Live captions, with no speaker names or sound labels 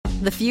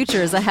The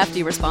future is a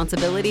hefty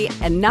responsibility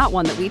and not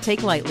one that we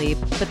take lightly.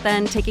 But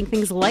then taking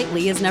things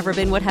lightly has never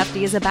been what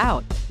Hefty is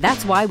about.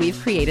 That's why we've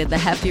created the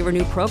Hefty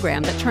Renew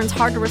program that turns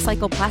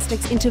hard-to-recycle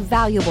plastics into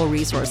valuable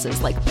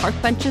resources like park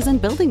benches and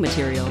building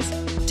materials.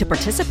 To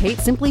participate,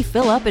 simply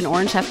fill up an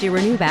orange Hefty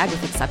Renew bag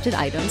with accepted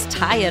items,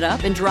 tie it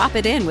up, and drop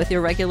it in with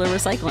your regular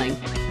recycling.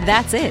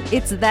 That's it.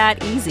 It's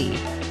that easy.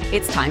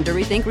 It's time to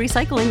rethink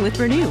recycling with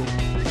Renew.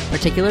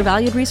 Particular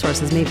valued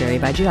resources may vary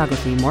by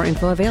geography. More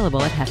info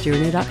available at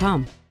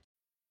heftyrenew.com.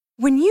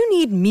 When you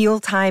need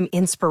mealtime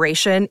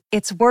inspiration,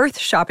 it's worth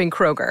shopping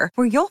Kroger,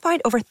 where you'll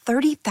find over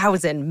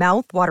 30,000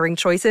 mouth-watering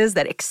choices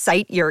that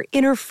excite your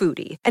inner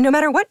foodie. And no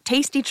matter what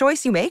tasty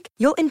choice you make,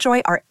 you'll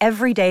enjoy our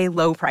everyday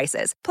low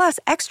prices, plus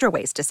extra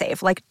ways to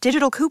save, like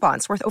digital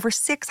coupons worth over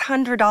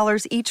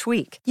 $600 each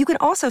week. You can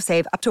also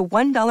save up to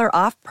 $1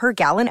 off per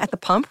gallon at the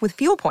pump with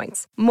fuel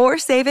points. More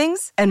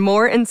savings and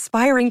more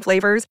inspiring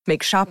flavors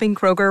make shopping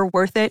Kroger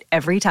worth it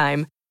every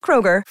time.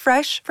 Kroger,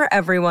 fresh for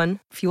everyone.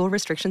 Fuel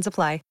restrictions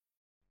apply.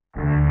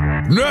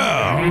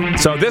 No!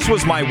 So this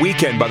was my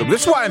weekend, by the way.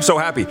 This is why I'm so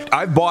happy.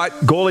 I bought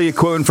goalie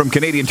equipment from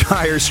Canadian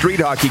Tire,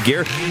 street hockey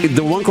gear.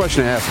 The one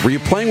question I have, were you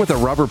playing with a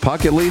rubber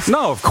puck at least?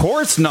 No, of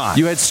course not.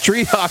 You had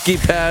street hockey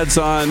pads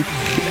on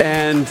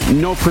and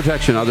no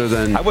protection other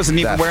than I wasn't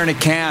even wearing a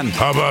can.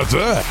 How about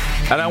that?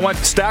 And I went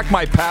to stack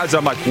my pads.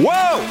 I'm like, whoa,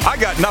 I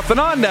got nothing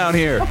on down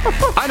here.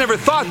 I never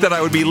thought that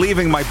I would be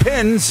leaving my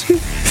pins.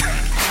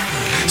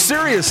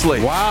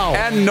 Seriously. Wow.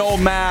 And no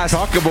mask.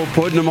 Talk about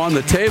putting them on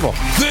the table.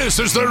 This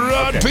is the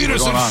Rod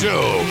Peterson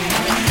Show.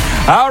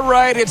 All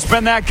right, it's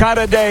been that kind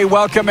of day.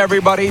 Welcome,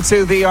 everybody,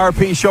 to the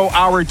RP Show.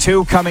 Hour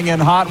 2 coming in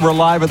hot. We're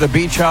live at the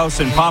Beach House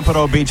in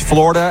Pompano Beach,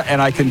 Florida.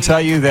 And I can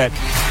tell you that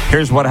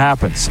here's what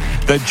happens.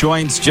 The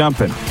joint's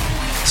jumping.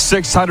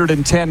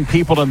 610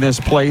 people in this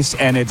place,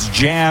 and it's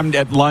jammed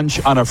at lunch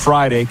on a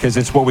Friday because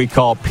it's what we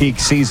call peak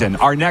season.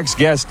 Our next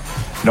guest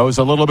knows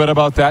a little bit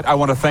about that. I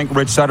want to thank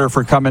Rich Sutter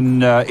for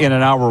coming in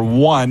hour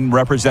 1,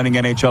 representing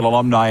NHL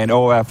alumni and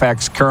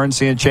OFX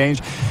Currency and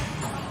Change.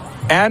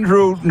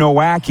 Andrew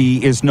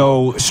Nowacki is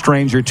no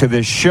stranger to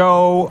this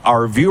show,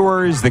 our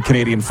viewers, the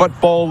Canadian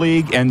Football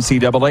League,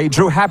 NCAA.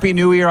 Drew, Happy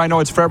New Year. I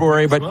know it's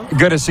February, but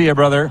good to see you,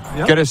 brother.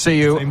 Yep. Good to see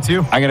you. Same to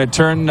you. I'm going to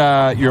turn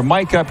your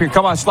mic up here.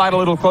 Come on, slide a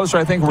little closer.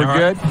 I think we're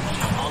good.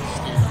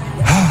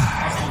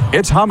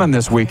 It's humming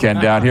this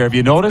weekend down here. Have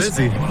you noticed?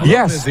 Busy.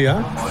 Yes. Busy,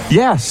 huh?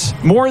 Yes.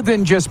 More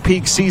than just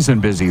peak season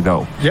busy,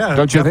 though. Yeah,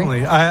 don't you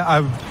definitely.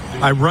 think?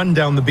 I run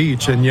down the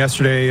beach, and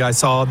yesterday I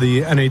saw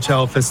the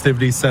NHL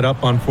festivities set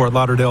up on Fort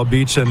Lauderdale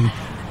Beach, and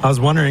I was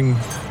wondering,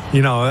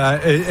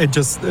 it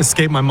just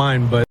escaped my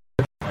mind, but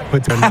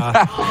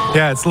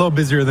yeah, it's a little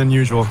busier than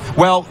usual.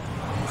 Well,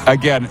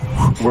 again,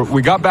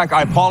 we got back.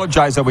 I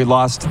apologize that we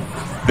lost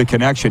the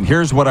connection.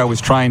 Here's what I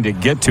was trying to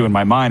get to in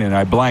my mind, and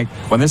I blanked.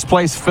 When this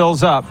place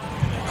fills up,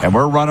 and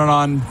we're running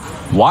on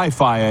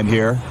Wi-Fi in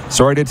here,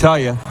 sorry to tell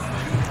you,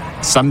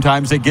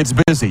 sometimes it gets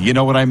busy, you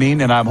know what I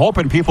mean? And I'm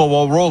hoping people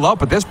will roll out,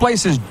 but this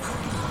place is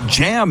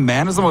jammed,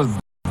 man. It's the most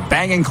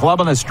banging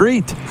club on the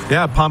street.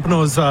 Yeah,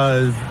 Pompano's,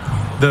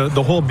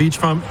 the whole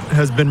beachfront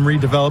has been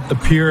redeveloped. The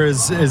pier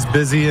is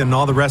busy, and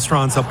all the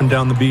restaurants up and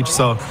down the beach.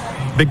 So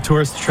big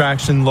tourist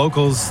attraction,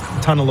 locals,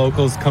 ton of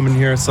locals coming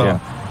here. So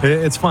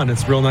it's fun.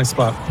 It's a real nice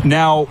spot.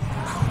 Now,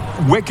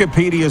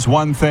 Wikipedia is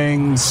one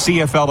thing.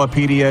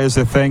 CFLopedia is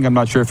a thing. I'm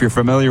not sure if you're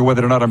familiar with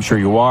it or not. I'm sure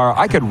you are.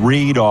 I could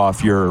read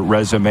off your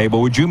resume, but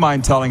would you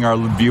mind telling our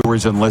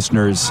viewers and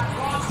listeners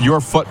your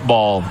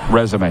football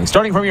resume,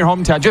 starting from your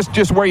hometown,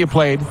 just where you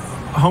played?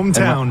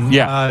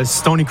 Hometown,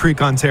 Stony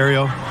Creek,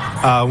 Ontario.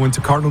 Went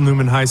to Cardinal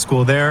Newman High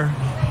School there.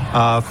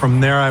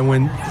 From there, I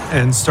went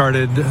and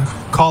started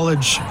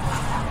college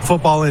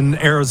football in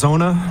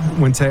Arizona.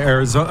 Went to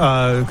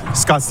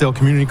Scottsdale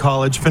Community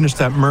College.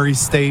 Finished at Murray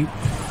State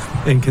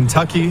in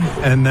Kentucky,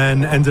 and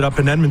then ended up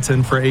in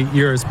Edmonton for 8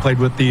 years. Played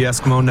with the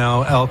Eskimo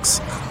now Elks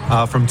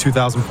from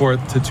 2004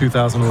 to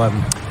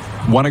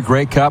 2011. Won a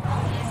Grey Cup.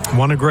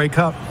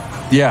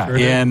 Yeah, sure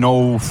in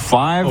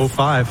 05?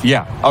 05.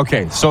 Yeah,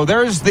 okay. So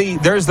there's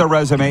the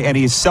resume, and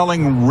he's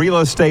selling real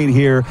estate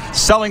here,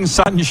 selling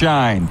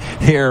sunshine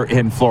here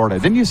in Florida.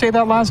 Didn't you say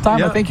that last time?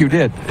 Yeah. I think you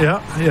did.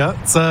 Yeah.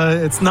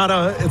 It's not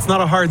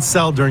a hard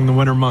sell during the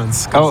winter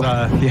months.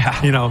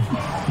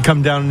 You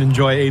come down and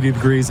enjoy 80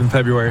 degrees in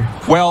February.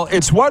 Well,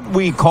 it's what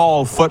we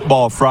call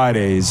Football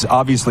Fridays.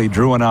 Obviously,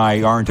 Drew and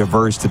I aren't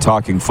averse to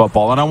talking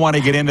football, and I want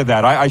to get into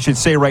that. I should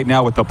say right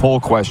now what the poll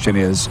question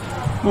is.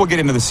 We'll get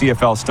into the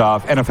CFL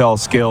stuff, NFL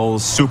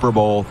skills, Super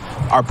Bowl.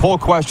 Our poll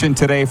question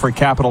today for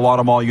Capital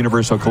Auto Mall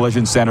Universal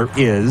Collision Center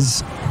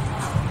is,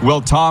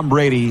 will Tom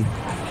Brady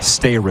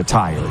stay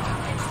retired?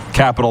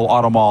 Capital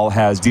Auto Mall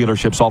has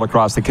dealerships all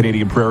across the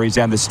Canadian prairies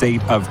and the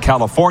state of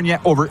California.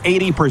 Over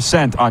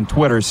 80% on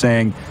Twitter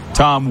saying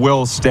Tom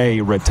will stay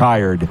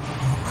retired.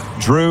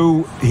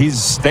 Drew,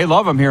 they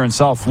love him here in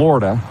South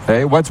Florida.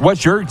 Hey,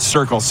 what's your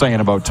circle saying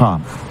about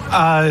Tom?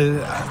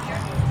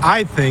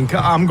 I think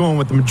I'm going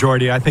with the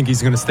majority. I think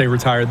he's going to stay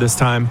retired this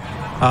time.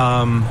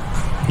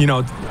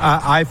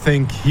 I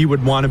think he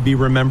would want to be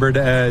remembered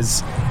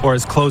as, or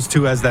as close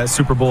to as that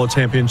Super Bowl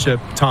championship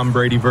Tom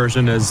Brady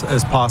version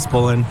as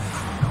possible. And,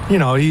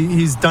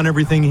 he's done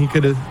everything he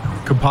could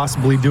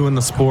possibly do in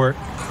the sport.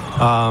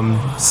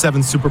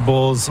 7 Super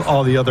Bowls,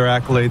 all the other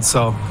accolades.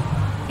 So,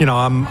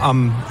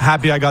 I'm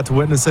happy I got to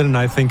witness it, and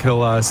I think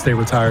he'll stay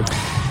retired.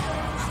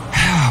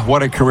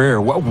 What a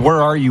career.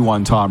 Where are you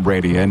on Tom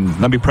Brady? And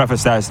let me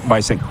preface that by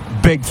saying,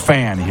 big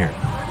fan here.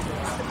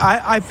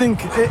 I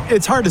think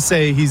it's hard to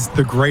say he's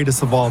the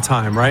greatest of all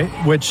time, right?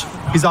 Which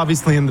he's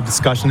obviously in the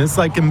discussion. It's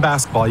like in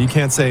basketball. You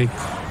can't say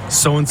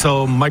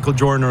so-and-so Michael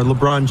Jordan or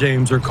LeBron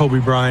James or Kobe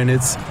Bryant.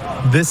 It's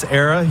this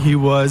era, he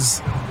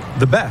was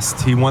the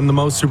best. He won the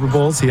most Super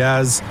Bowls. He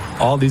has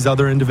all these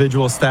other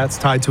individual stats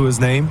tied to his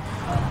name.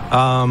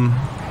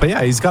 But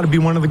yeah, he's got to be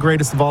one of the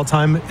greatest of all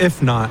time,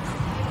 if not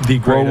the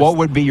greatest. Well, what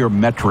would be your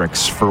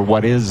metrics for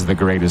what is the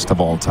greatest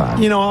of all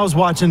time? I was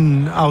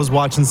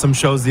watching some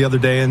shows the other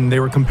day, and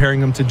they were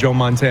comparing him to Joe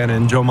Montana,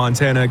 and Joe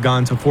Montana had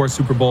gone to 4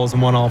 Super Bowls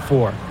and won all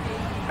 4.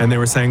 And they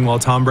were saying, well,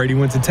 Tom Brady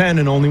went to 10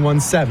 and only won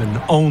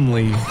 7.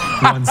 Only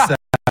won 7.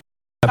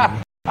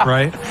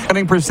 Right?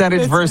 Winning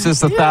percentage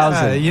versus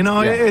 1,000.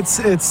 It's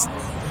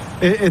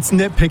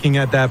nitpicking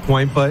at that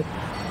point, but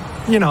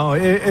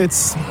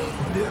it's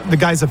the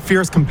guy's a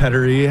fierce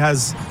competitor. He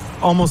has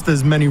almost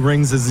as many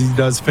rings as he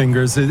does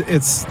fingers.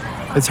 It's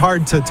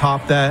hard to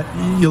top that.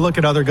 You look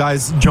at other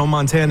guys. Joe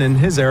Montana in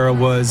his era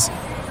was,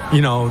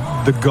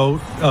 the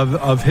GOAT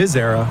of his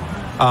era.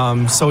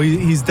 So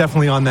he's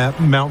definitely on that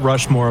Mount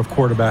Rushmore of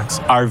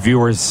quarterbacks. Our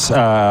viewers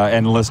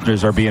and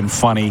listeners are being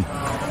funny.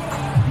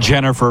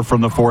 Jennifer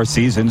from the Four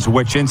Seasons,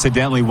 which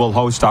incidentally will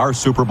host our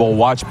Super Bowl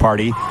watch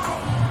party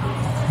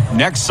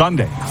next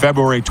Sunday,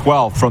 February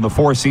 12th, from the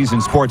Four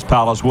Seasons Sports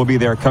Palace. We'll be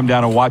there. Come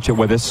down and watch it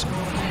with us.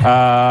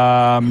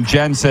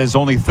 Jen says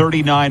only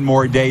 39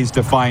 more days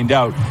to find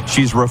out.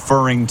 She's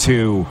referring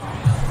to,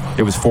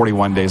 it was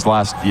 41 days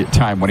last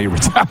time when he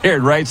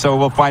retired, right? So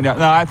we'll find out.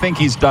 No, I think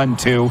he's done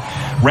too.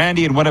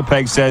 Randy in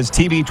Winnipeg says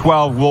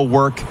TB12 will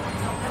work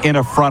in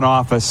a front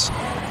office,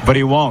 but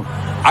he won't.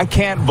 I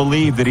can't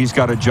believe that he's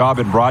got a job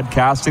in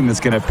broadcasting that's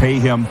going to pay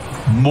him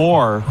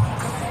more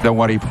than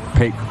what he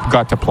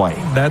got to play.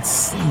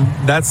 That's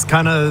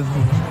kind of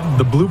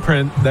the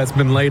blueprint that's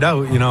been laid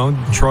out.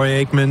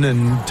 Troy Aikman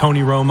and Tony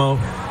Romo.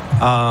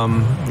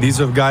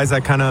 These are guys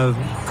that kind of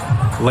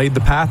laid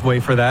the pathway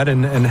for that,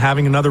 and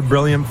having another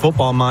brilliant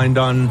football mind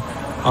on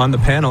the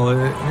panel,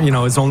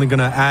 is only going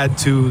to add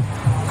to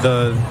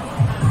the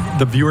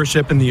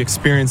viewership and the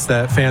experience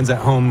that fans at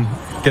home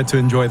get to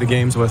enjoy the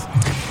games with.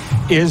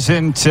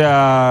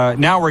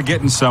 Now we're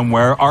getting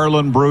somewhere.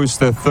 Arlen Bruce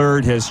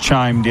III has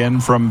chimed in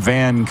from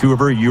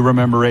Vancouver. You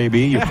remember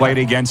AB? You played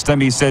against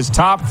him. He says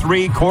top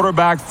 3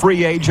 quarterback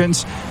free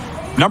agents.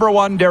 Number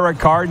 1, Derek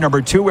Carr.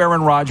 Number 2,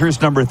 Aaron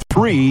Rodgers. Number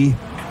 3,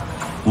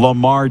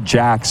 Lamar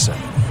Jackson.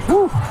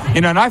 Whew.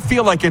 And I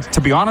feel like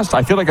to be honest,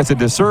 I feel like it's a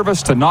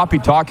disservice to not be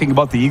talking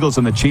about the Eagles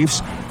and the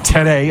Chiefs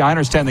today. I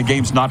understand the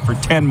game's not for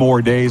 10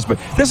 more days, but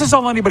this is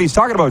all anybody's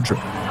talking about, Drew.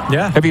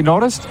 Yeah. Have you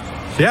noticed?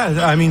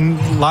 Yeah, I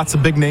mean, lots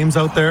of big names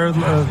out there.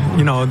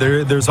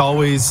 There's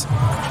always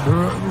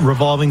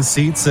revolving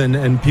seats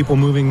and people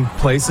moving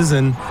places,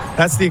 and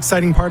that's the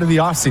exciting part of the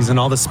offseason,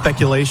 all the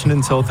speculation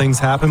until things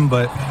happen.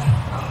 But,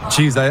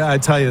 geez, I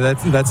tell you,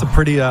 that's a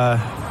pretty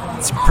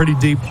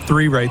deep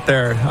 3 right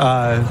there.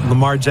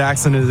 Lamar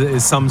Jackson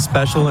is something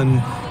special,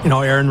 and,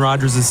 Aaron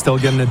Rodgers is still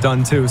getting it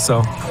done too, so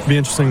it'll be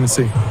interesting to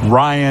see.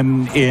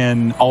 Ryan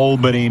in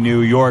Albany,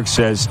 New York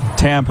says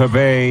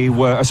TB.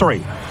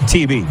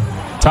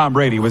 Tom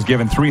Brady was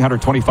given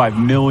 325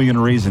 million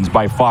reasons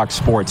by Fox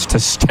Sports to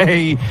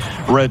stay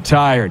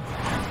retired.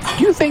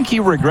 Do you think he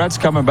regrets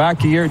coming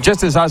back a year,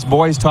 just as us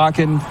boys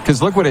talking?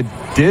 Because look what it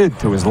did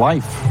to his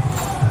life.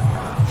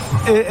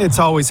 It's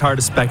always hard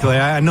to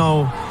speculate. I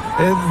know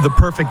the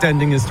perfect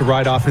ending is to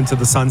ride off into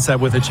the sunset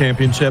with a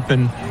championship,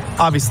 and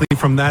obviously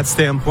from that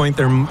standpoint,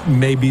 there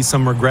may be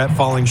some regret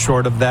falling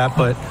short of that.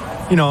 But,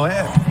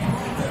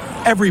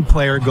 every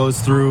player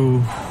goes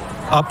through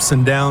ups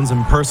and downs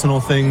and personal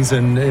things,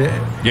 and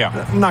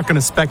I'm not going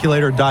to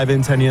speculate or dive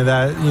into any of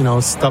that.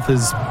 Stuff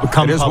has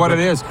become it is public. What it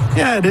is.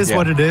 Yeah, it is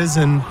what it is,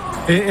 and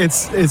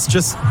it's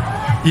just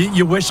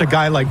you wish a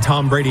guy like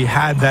Tom Brady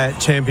had that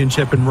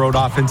championship and rode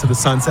off into the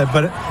sunset.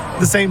 But at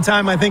the same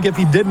time, I think if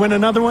he did win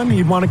another one,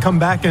 he'd want to come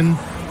back and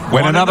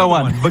win another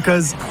one.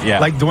 Because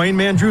like Dwayne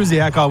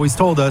Mandrusiak always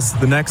told us,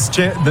 the next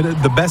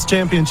the best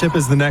championship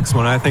is the next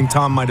one. I think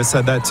Tom might have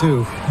said that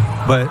too.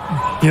 But,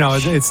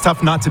 it's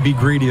tough not to be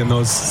greedy in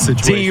those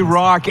situations.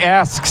 D-Rock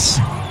asks,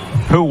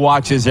 who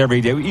watches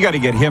every day? You got to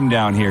get him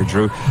down here,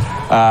 Drew.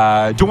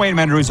 Dwayne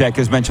Mandrusiak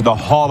has mentioned the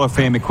Hall of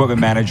Fame equipment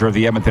manager of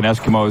the Edmonton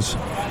Eskimos.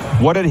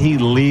 What did he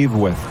leave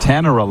with?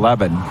 10 or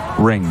 11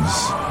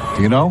 rings?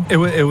 Do you know? It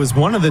was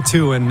one of the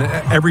two, and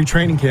every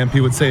training camp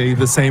he would say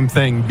the same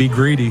thing: be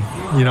greedy.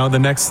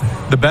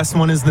 The best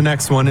one is the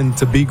next one, and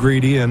to be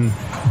greedy. And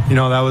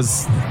that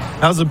was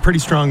a pretty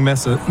strong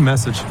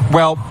message.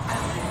 Well,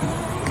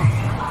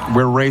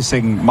 we're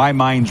racing. My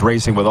mind's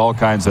racing with all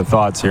kinds of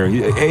thoughts here.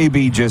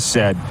 AB just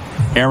said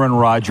Aaron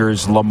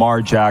Rodgers,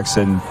 Lamar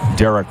Jackson,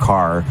 Derek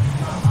Carr.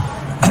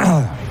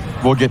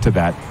 We'll get to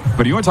that.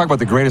 But you want to talk about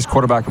the greatest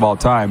quarterback of all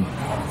time?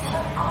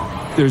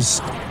 There's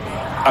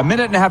a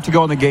minute and a half to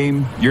go in the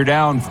game. You're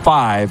down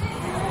 5.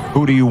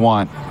 Who do you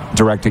want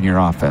directing your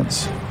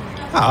offense?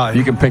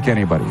 You can pick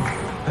anybody.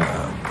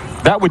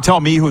 That would tell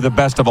me who the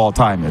best of all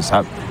time is.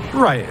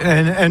 Right.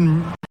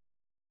 And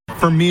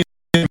for me,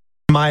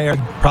 my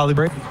era, probably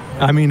Brady.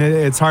 I mean,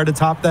 it's hard to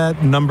top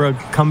that number of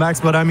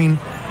comebacks, but I mean,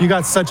 you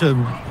got such a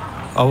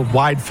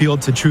wide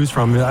field to choose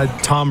from.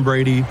 Tom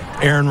Brady,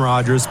 Aaron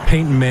Rodgers,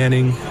 Peyton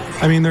Manning.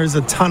 I mean, there's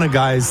a ton of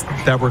guys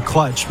that were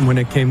clutch when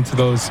it came to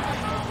those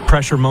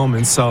pressure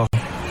moments. So,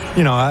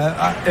 you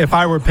know, if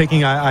I were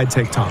picking, I'd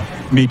take Tom.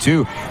 Me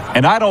too.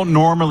 And I don't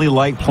normally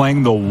like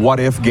playing the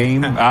what-if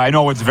game. I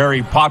know it's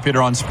very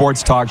popular on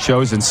sports talk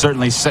shows and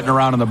certainly sitting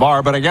around in the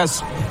bar, but I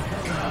guess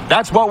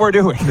that's what we're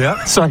doing.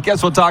 Yeah. So I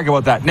guess we'll talk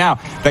about that. Now,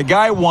 the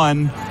guy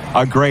won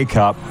a Grey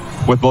Cup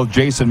with both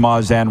Jason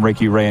Maas and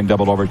Ricky Ray in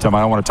double overtime. I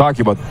don't want to talk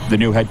to you about the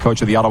new head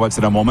coach of the Alouettes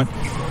in a moment.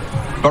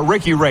 But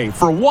Ricky Ray,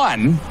 for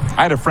one,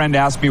 I had a friend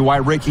ask me why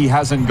Ricky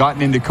hasn't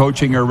gotten into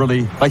coaching or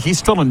really, like, he's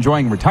still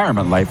enjoying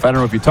retirement life. I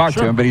don't know if you talked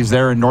to him, but he's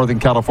there in Northern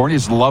California.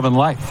 He's loving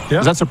life.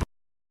 Yeah. Does that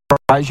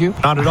surprise you?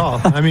 Not at all.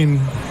 I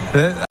mean,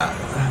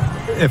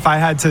 if I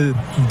had to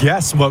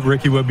guess what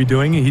Ricky would be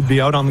doing, he'd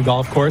be out on the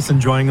golf course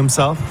enjoying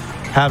himself,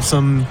 have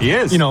some,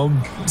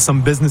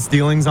 some business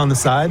dealings on the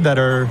side that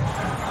are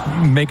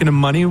making him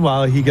money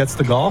while he gets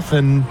the golf.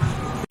 And,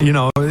 you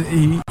know,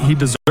 he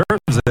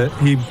deserves it.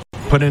 He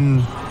put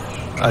in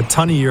a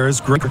ton of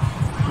years,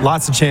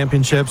 lots of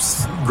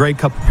championships, Grey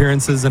Cup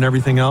appearances and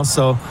everything else.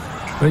 So,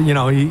 you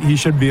know, he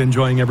should be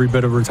enjoying every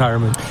bit of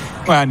retirement.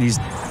 Well, and he's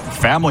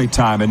family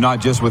time, and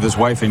not just with his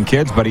wife and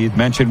kids, but he had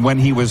mentioned when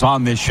he was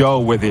on this show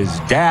with his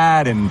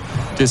dad and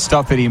just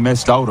stuff that he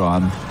missed out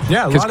on.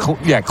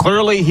 Yeah,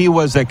 clearly he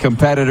was a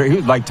competitor. He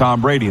was like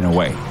Tom Brady in a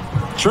way.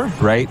 Sure.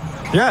 Right?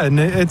 Yeah, and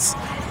it's,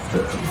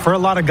 for a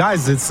lot of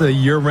guys, it's a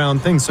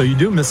year-round thing, so you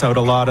do miss out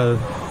a lot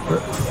of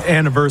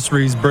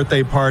anniversaries,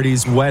 birthday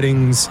parties,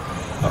 weddings,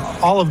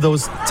 all of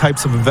those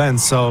types of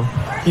events. So,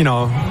 you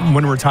know,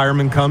 when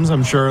retirement comes,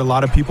 I'm sure a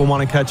lot of people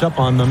want to catch up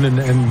on them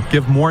and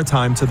give more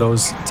time to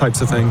those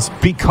types of things.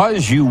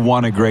 Because you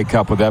won a Grey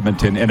Cup with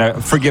Edmonton,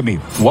 and forgive me,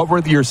 what were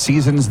your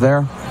seasons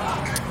there?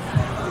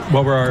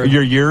 What were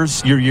your years?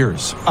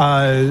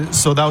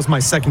 So that was my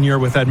second year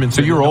with Edmonton.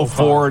 So you were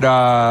 04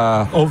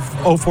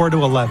 to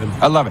 11.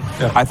 11.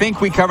 Yeah. I think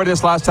we covered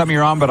this last time you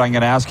were on, but I'm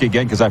going to ask you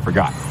again because I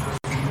forgot.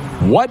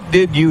 What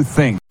did you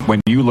think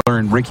when you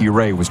learned Ricky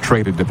Ray was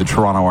traded to the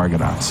Toronto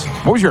Argonauts?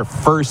 What was your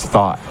first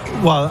thought?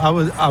 Well,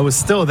 I was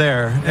still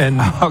there,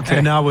 and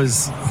and I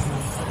was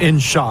in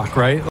shock.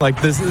 Right, like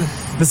this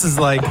is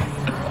like,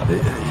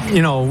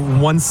 you know,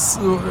 once,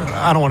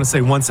 I don't want to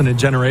say once in a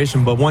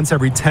generation, but once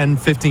every 10,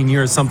 15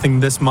 years, something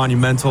this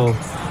monumental,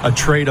 a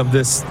trade of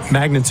this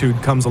magnitude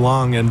comes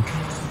along, and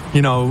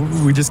you know,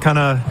 we just kind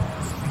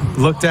of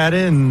looked at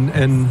it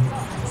and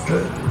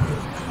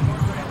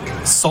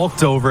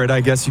sulked over it, I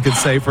guess you could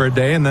say, for a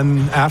day. And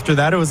then after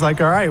that, it was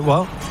like, all right,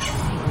 well,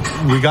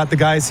 we got the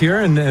guys here,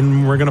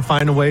 and we're going to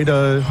find a way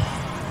to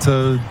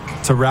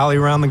rally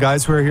around the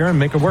guys who are here and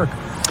make it work.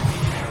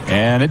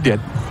 And it did.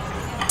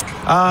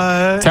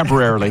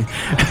 Temporarily.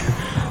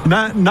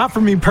 Not for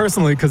me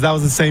personally, because that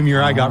was the same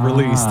year I got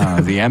released.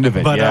 The end of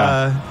it, but,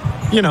 yeah.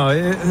 You know,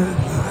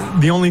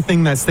 the only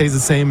thing that stays the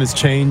same is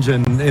change.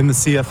 And in the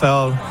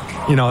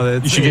CFL, you know,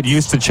 you should get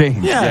used to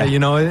change. Yeah, you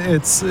know,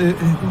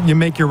 you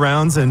make your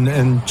rounds,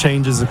 and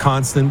change is a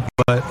constant.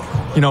 But,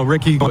 you know,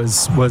 Ricky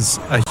was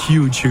a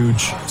huge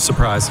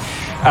surprise.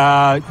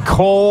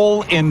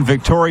 Cole in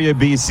Victoria,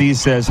 BC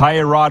says,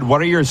 "Hi, Rod. What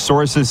are your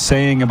sources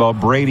saying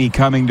about Brady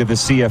coming to the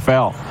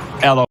CFL?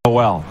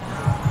 LOL."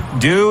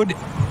 Dude,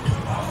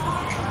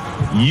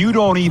 you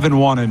don't even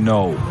want to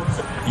know.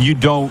 You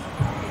don't.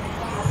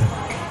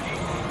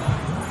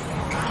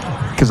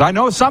 Because I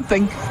know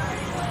something.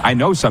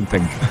 And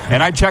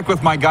I checked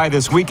with my guy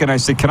this week, and I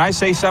said, can I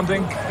say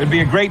something? It'd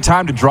be a great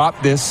time to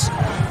drop this.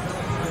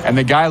 And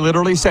the guy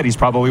literally said, he's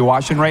probably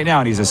watching right now,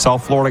 and he's a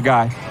South Florida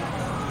guy.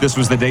 This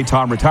was the day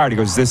Tom retired. He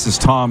goes, this is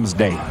Tom's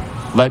day.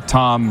 Let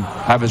Tom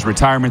have his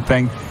retirement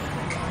thing.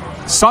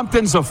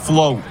 Something's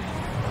afloat.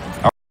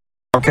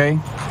 Okay?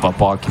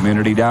 Football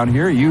community down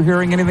here. Are you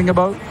hearing anything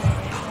about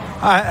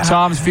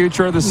Tom's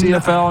future, the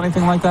CFL,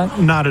 anything like that?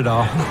 Not at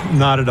all.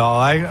 Not at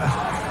all.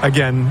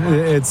 Again,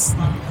 it's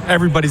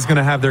everybody's going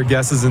to have their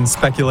guesses and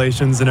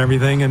speculations and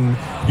everything, and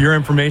your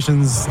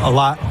information's a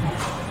lot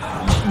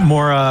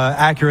more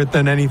accurate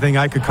than anything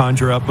I could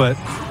conjure up. But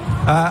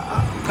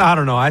I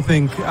don't know. I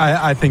think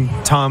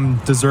Tom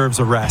deserves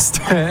a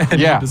rest,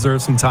 and he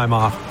deserves some time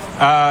off.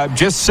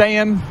 Just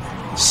saying,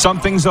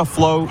 something's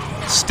afloat.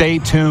 Stay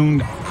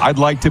tuned. I'd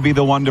like to be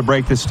the one to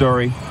break the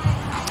story.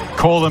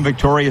 Cole in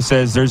Victoria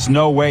says there's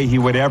no way he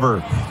would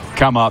ever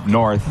come up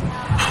north.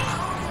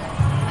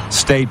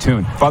 Stay stay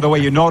tuned. By the way,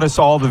 you notice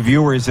all the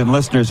viewers and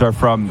listeners are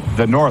from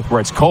the north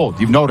where it's cold.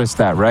 You've noticed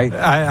that, right?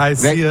 I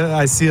see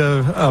a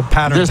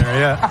pattern there,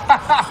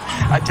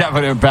 yeah. A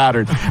definite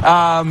pattern.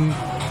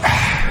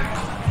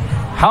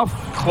 How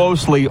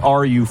closely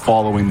are you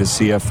following the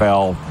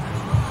CFL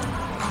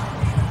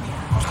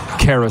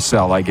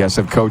carousel, I guess,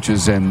 of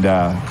coaches and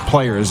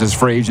players as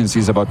free agency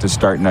is about to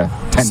start in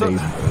 10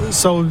 days?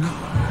 So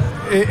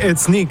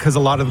it's neat because a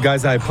lot of the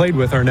guys I played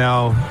with are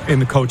now in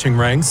the coaching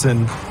ranks,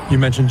 and you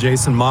mentioned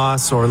Jason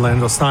Moss,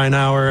 Orlando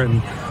Steinauer,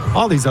 and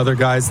all these other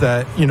guys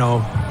that,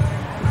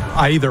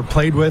 I either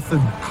played with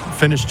and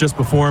finished just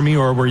before me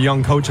or were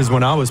young coaches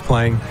when I was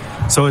playing.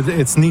 So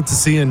it's neat to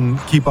see and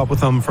keep up with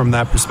them from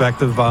that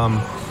perspective.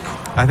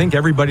 I think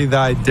everybody that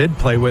I did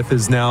play with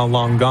is now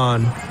long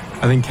gone.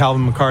 I think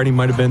Calvin McCarty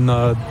might have been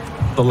the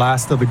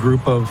last of the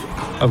group of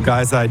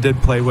guys that I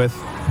did play with.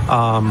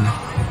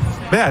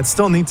 But yeah, it's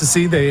still neat to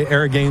see the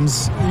air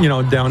games,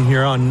 down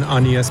here on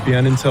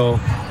ESPN until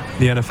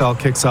the NFL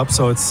kicks up.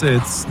 So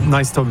it's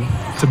nice to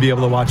be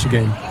able to watch a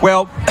game.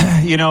 Well,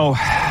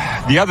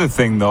 the other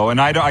thing, though, and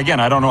I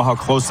don't know how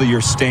closely you're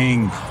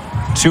staying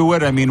to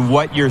it. I mean,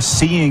 what you're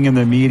seeing in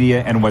the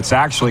media and what's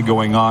actually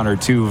going on are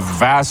two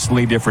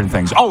vastly different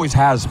things. Always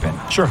has been.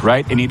 Sure.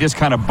 Right? And you just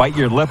kind of bite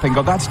your lip and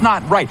go, that's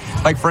not right.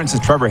 Like, for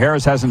instance, Trevor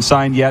Harris hasn't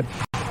signed yet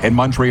in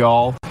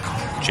Montreal.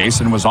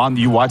 Jason was on,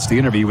 you watched the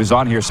interview, he was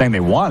on here saying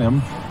they want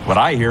him. What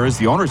I hear is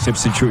the ownership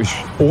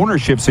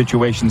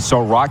situation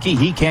so rocky,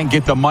 he can't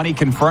get the money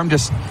confirmed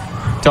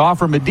to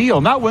offer him a deal.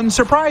 And that wouldn't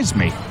surprise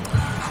me.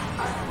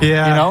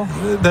 Yeah.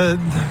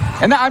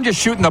 And I'm just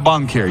shooting the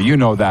bunk here. You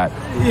know that.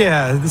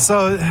 Yeah.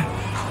 So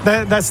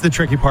that's the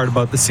tricky part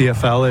about the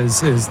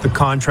CFL is the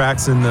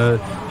contracts and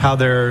how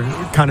they're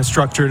kind of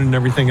structured and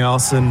everything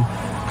else. And,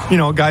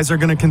 guys are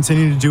going to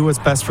continue to do what's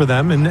best for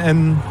them.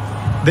 And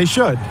they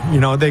should.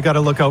 They got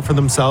to look out for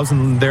themselves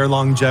and their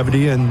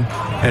longevity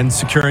and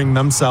securing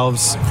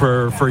themselves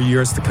for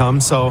years to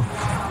come. So,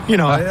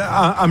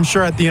 I'm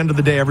sure at the end of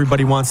the day,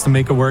 everybody wants to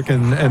make it work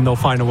and they'll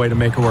find a way to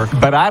make it work.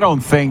 But I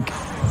don't think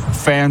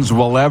fans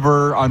will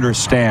ever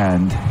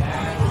understand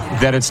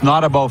that it's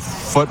not about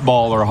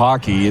football or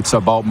hockey. It's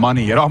about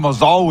money. It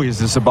almost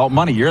always is about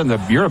money.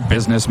 You're a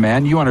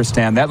businessman. You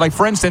understand that. Like,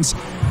 for instance,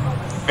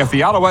 if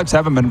the Alouettes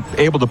haven't been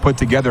able to put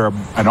together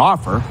an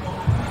offer,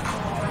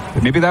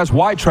 maybe that's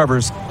why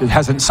Trevor's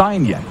hasn't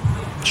signed yet.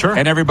 Sure.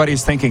 And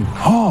everybody's thinking,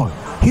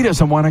 he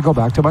doesn't want to go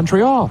back to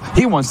Montreal.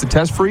 He wants to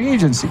test free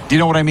agency. Do you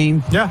know what I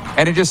mean? Yeah.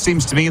 And it just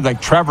seems to me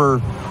like Trevor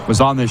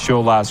was on this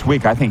show last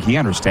week. I think he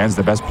understands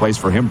the best place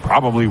for him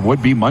probably would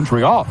be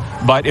Montreal.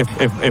 But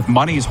if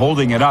money's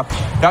holding it up,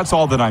 that's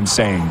all that I'm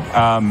saying.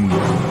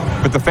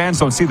 But the fans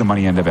don't see the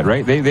money end of it,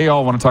 right? They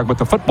all want to talk about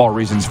the football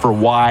reasons for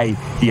why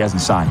he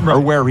hasn't signed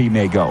or where he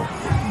may go.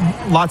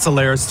 Lots of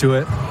layers to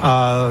it.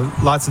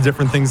 Lots of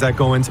different things that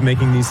go into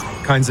making these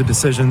kinds of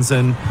decisions.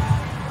 And,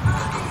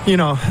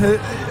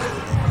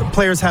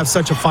 players have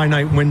such a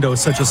finite window,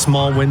 such a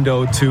small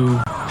window to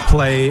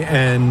play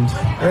and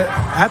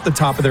at the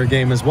top of their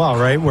game as well,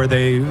 right? Where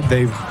they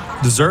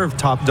deserve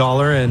top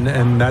dollar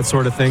and that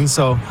sort of thing.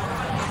 So,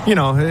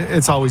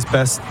 it's always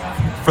best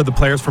for the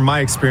players, from my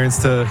experience,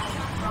 to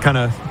kind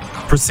of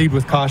proceed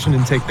with caution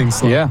and take things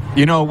slow. Yeah.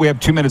 We have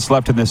 2 minutes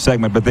left in this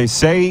segment, but they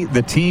say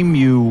the team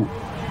you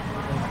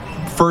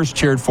first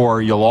cheered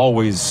for, you'll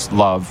always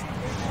love.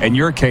 In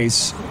your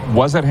case,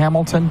 was it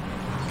Hamilton?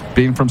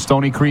 Being from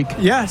Stony Creek?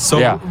 Yeah,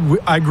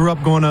 I grew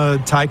up going to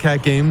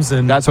Ticat games.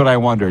 And that's what I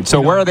wondered.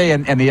 So where are they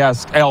in the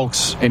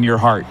Elks in your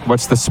heart?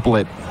 What's the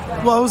split?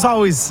 Well,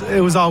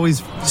 it was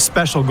always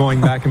special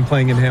going back and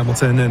playing in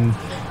Hamilton and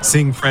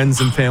seeing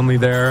friends and family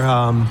there.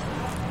 I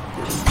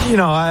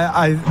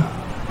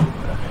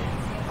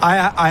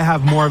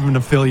have more of an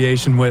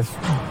affiliation with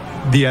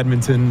the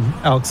Edmonton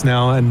Elks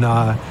now, and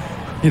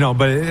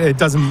but it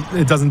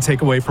doesn't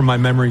take away from my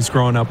memories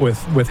growing up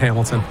with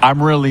Hamilton.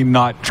 I'm really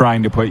not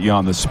trying to put you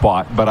on the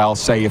spot, but I'll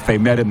say if they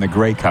met in the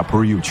Grey Cup, who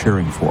are you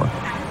cheering for?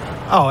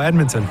 Oh,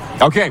 Edmonton.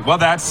 Okay, well,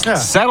 that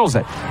settles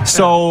it.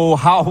 So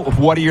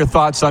what are your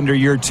thoughts under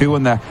year 2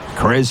 in the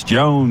Chris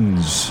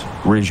Jones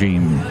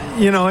regime?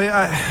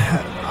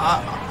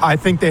 I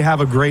think they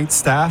have a great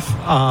staff.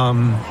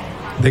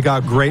 They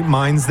got great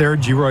minds there.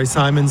 G. Roy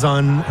Simon's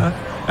on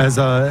as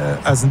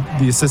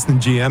the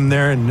assistant GM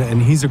there,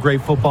 and he's a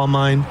great football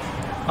mind.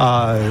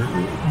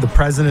 The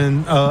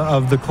president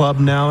of the club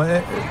now,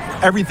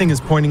 everything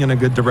is pointing in a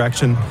good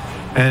direction.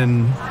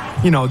 And,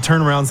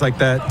 turnarounds like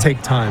that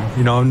take time.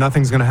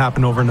 Nothing's going to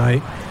happen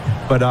overnight.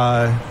 But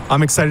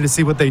I'm excited to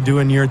see what they do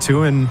in year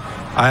 2, and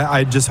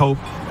I just hope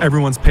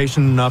everyone's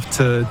patient enough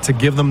to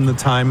give them the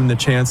time and the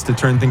chance to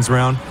turn things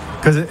around.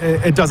 Because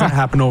it doesn't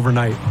happen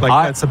overnight.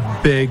 That's a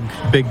big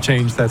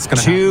change that's going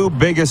to happen. 2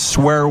 biggest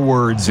swear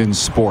words in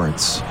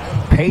sports: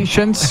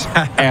 patience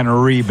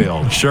and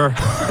rebuild. Sure,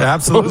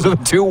 absolutely. Those are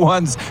the 2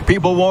 ones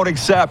people won't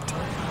accept.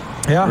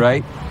 Yeah.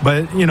 Right?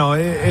 But,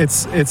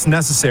 it's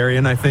necessary,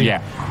 and I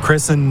think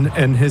Chris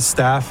and his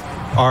staff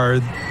are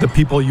the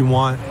people you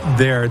want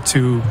there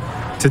to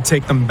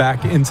take them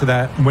back into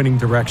that winning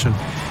direction.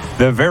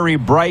 The very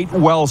bright,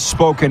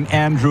 well-spoken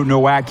Andrew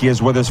Nowacki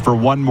is with us for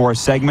one more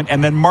segment.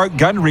 And then Mark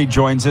Gunry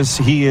joins us.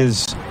 He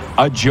is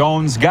a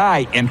Jones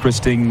guy,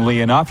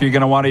 interestingly enough. You're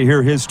going to want to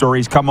hear his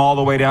stories. Come all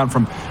the way down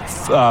from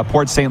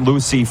Port St.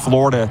 Lucie,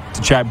 Florida,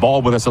 to chat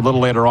ball with us a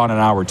little later on in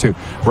hour 2.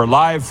 We're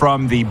live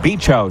from the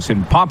Beach House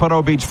in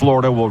Pompano Beach,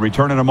 Florida. We'll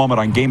return in a moment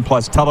on Game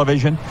Plus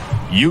Television,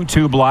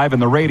 YouTube Live,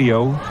 and the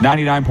radio,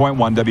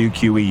 99.1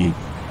 WQEE.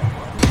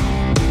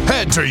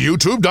 Head to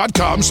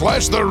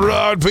youtube.com/The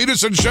Rod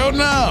Peterson Show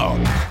now.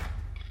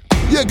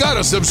 You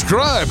gotta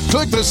subscribe.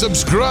 Click the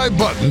subscribe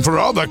button for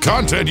all the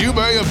content you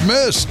may have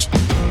missed.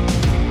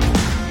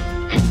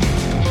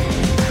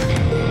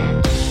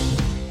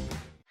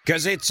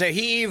 Cause it's a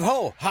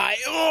heave-ho,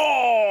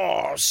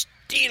 hi-oh,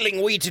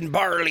 stealing wheat and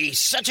barley,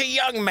 such a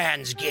young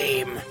man's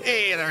game.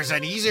 Hey, there's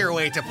an easier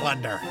way to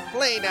plunder.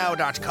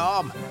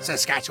 PlayNow.com,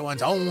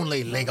 Saskatchewan's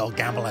only legal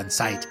gambling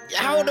site.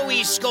 How do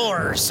we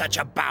score such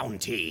a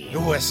bounty?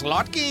 With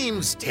slot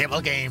games,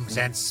 table games,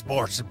 and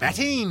sports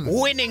betting.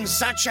 Winning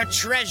such a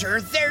treasure,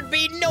 there'd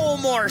be no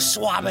more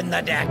swabbing the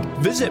deck.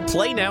 Visit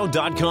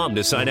PlayNow.com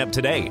to sign up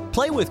today.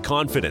 Play with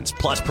confidence,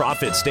 plus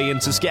profits stay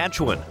in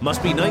Saskatchewan.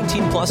 Must be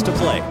 19 plus to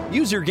play.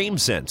 Use your game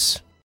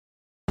sense.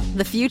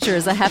 The future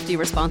is a hefty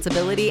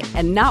responsibility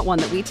and not one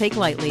that we take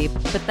lightly,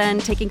 but then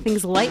taking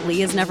things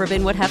lightly has never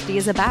been what Hefty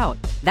is about.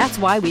 That's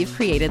why we've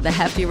created the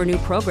Hefty Renew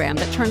program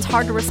that turns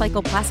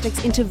hard-to-recycle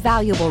plastics into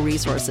valuable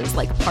resources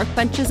like park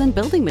benches and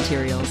building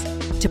materials.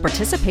 To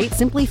participate,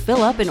 simply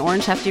fill up an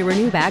orange Hefty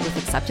Renew bag with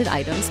accepted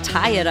items,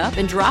 tie it up,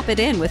 and drop it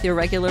in with your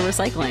regular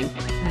recycling.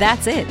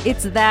 That's it.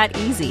 It's that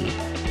easy.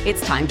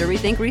 It's time to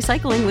rethink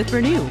recycling with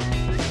Renew.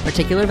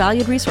 Particular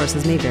valued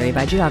resources may vary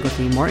by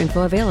geography. More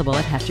info available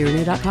at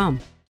heftyrenew.com.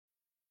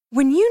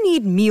 When you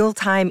need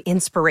mealtime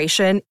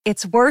inspiration,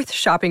 it's worth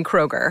shopping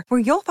Kroger, where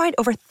you'll find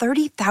over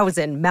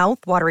 30,000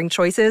 mouth-watering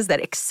choices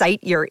that excite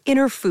your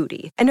inner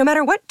foodie. And no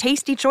matter what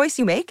tasty choice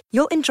you make,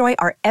 you'll enjoy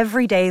our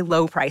everyday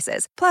low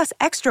prices, plus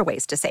extra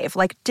ways to save,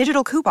 like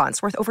digital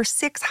coupons worth over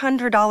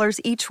 $600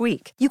 each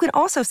week. You can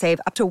also save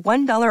up to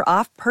 $1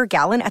 off per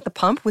gallon at the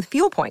pump with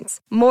fuel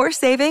points. More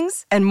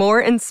savings and more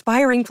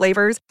inspiring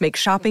flavors make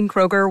shopping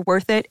Kroger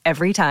worth it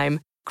every time.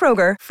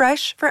 Kroger,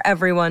 fresh for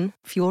everyone.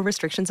 Fuel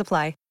restrictions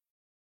apply.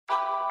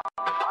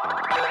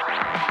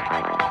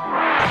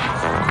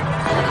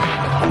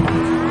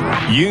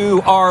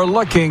 You are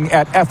looking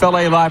at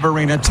FLA Live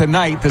Arena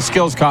tonight, the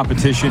skills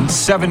competition,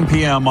 7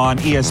 p.m. on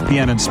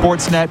ESPN and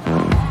Sportsnet.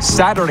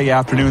 Saturday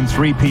afternoon,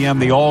 3 p.m.,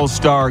 the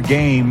All-Star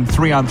Game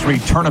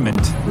 3-on-3 tournament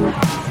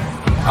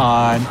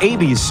on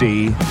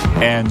ABC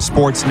and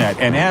Sportsnet.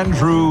 And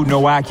Andrew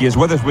Nowacki is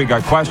with us. We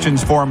got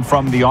questions for him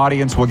from the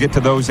audience. We'll get to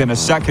those in a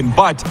second.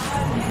 But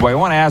I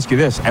want to ask you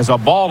this. As a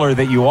baller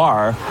that you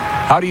are,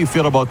 how do you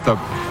feel about the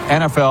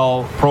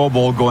NFL Pro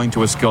Bowl going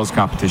to a skills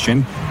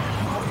competition?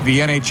 The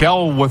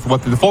NHL with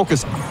what the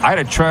focus, I had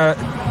a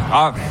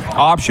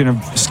option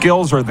of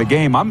skills or the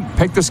game.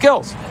 Pick the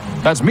skills.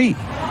 That's me.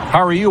 How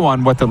are you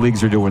on what the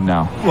leagues are doing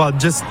now? Well,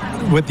 just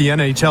with the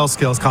NHL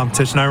skills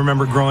competition, I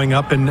remember growing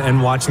up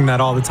and watching that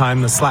all the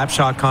time. The slap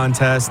shot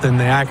contest and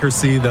the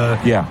accuracy,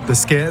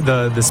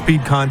 the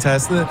speed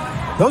contest.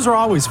 Those are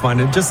always fun.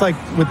 And just like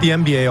with the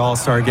NBA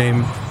All-Star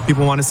Game,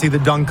 people want to see the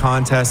dunk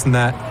contest and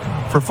that.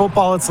 For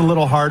football, it's a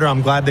little harder.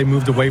 I'm glad they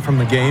moved away from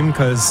the game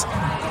because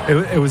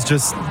it was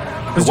just...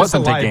 It was a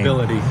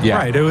liability. Yeah.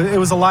 Right. It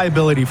was a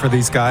liability for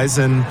these guys,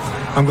 and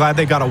I'm glad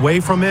they got away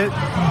from it,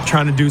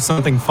 trying to do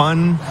something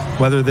fun.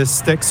 Whether this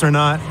sticks or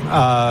not,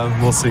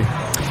 we'll see.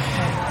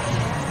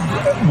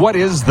 What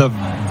is the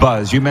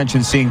buzz? You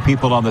mentioned seeing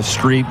people on the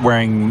street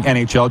wearing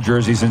NHL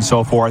jerseys and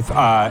so forth.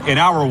 In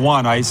hour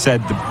 1, I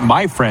said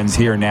my friends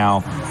here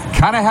now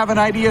kind of have an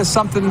idea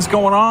something's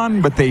going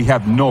on, but they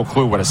have no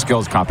clue what a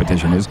skills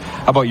competition is.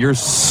 How about your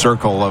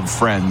circle of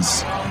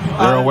friends?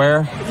 They're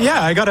aware?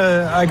 Yeah, I got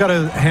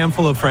a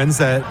handful of friends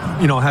that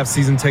have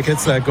season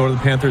tickets that go to the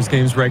Panthers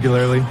games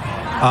regularly.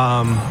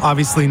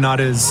 Obviously not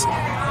as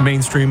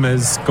mainstream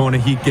as going to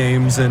Heat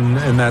games and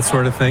that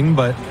sort of thing,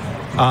 but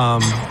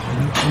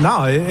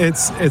no,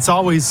 it's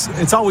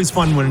always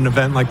fun when an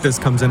event like this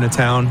comes into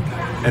town,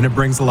 and it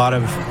brings a lot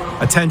of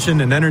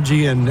attention and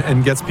energy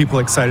and gets people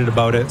excited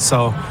about it.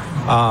 So,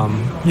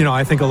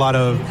 I think a lot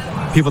of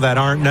people that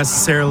aren't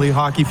necessarily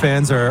hockey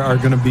fans are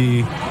going to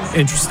be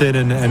interested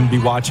and be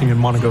watching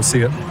and want to go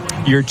see it.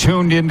 You're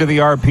tuned into the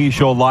RP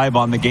Show live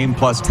on the Game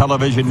Plus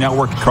television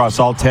network across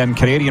all 10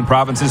 Canadian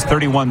provinces,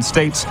 31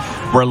 states.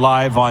 We're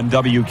live on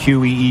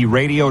WQEE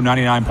Radio,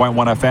 99.1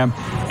 FM,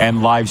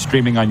 and live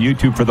streaming on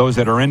YouTube for those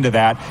that are into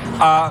that.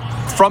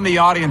 From the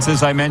audience,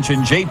 as I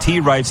mentioned,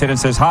 JT writes in and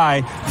says,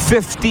 hi,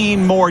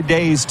 15 more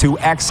days to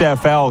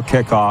XFL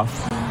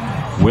kickoff.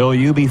 Will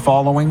you be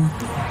following?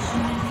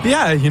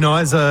 Yeah,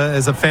 as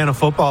a fan of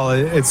football,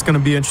 it's going to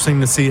be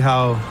interesting to see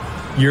how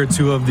year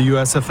 2 of the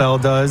USFL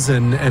does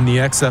and the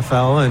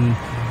XFL. And,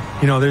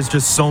 there's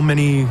just so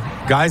many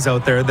guys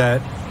out there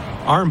that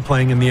aren't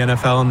playing in the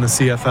NFL and the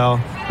CFL.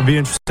 It'll be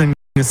interesting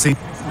to see,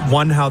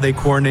 one, how they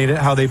coordinate it,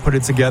 how they put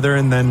it together,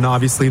 and then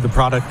obviously the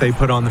product they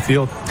put on the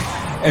field.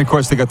 And, of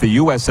course, they got the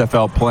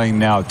USFL playing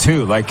now,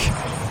 too. Like,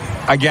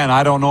 again,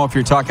 I don't know if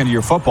you're talking to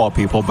your football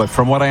people, but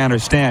from what I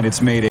understand,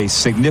 it's made a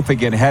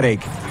significant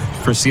headache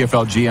for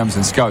CFL GMs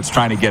and scouts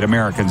trying to get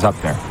Americans up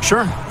there.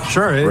 Sure.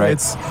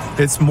 Right?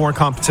 It's more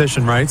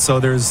competition, right? So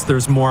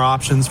there's more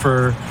options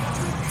for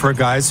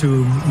guys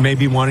who may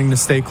be wanting to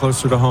stay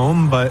closer to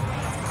home, but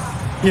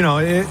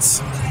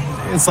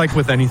it's like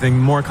with anything,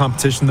 more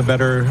competition, the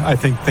better I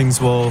think things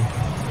will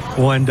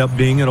end up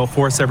being. It'll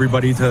force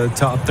everybody to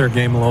up their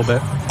game a little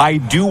bit. I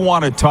do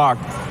want to talk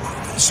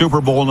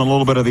Super Bowl and a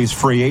little bit of these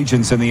free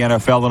agents in the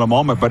NFL in a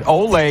moment, but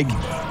Oleg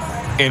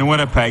in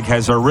Winnipeg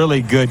has a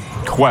really good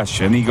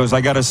question. He goes,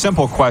 I got a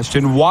simple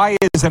question. Why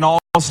is an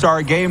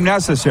all-star game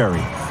necessary?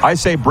 I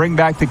say bring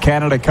back the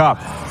Canada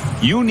Cup.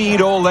 You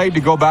need Oleg to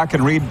go back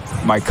and read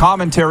my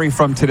commentary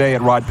from today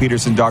at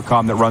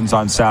rodpeterson.com that runs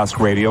on Sask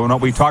Radio. And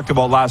what we talked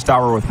about last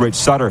hour with Rich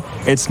Sutter,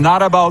 it's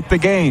not about the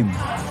game.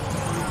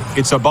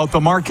 It's about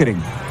the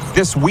marketing.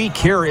 This week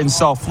here in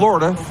South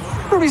Florida,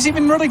 nobody's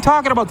even really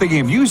talking about the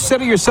game. You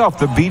said it yourself,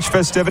 the beach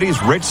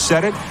festivities, Rich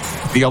said it,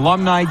 the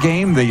alumni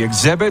game, the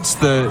exhibits,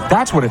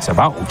 that's what it's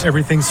about.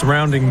 Everything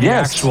surrounding the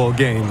actual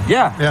game.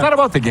 Yeah, it's not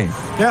about the game.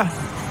 Yeah,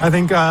 I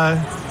think,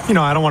 I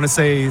don't want to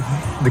say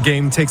the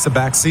game takes a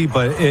back seat,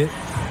 but it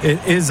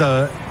is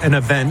an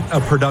event,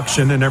 a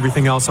production, and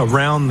everything else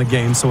around the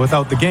game. So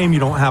without the game, you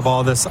don't have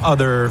all this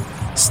other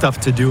stuff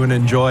to do and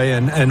enjoy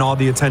and all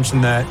the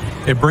attention that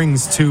it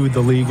brings to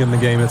the league and the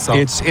game itself.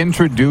 It's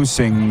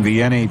introducing the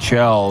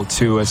NHL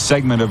to a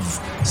segment of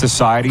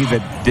society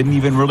that didn't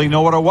even really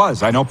know what it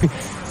was. I know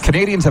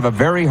Canadians have a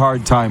very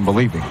hard time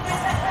believing,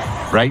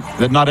 right,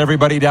 that not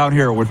everybody down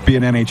here would be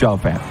an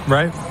NHL fan.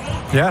 Right.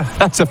 Yeah.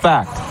 That's a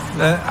fact.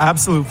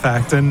 Absolute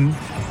fact. And,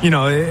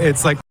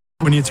 it's like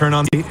when you turn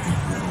on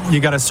you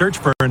got to search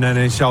for an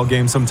NHL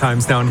game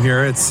sometimes down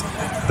here. It's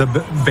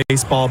the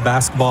baseball,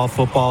 basketball,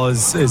 football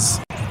is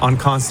on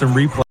constant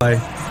replay.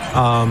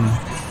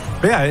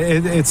 But yeah,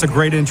 it's a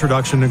great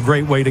introduction, a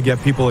great way to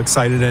get people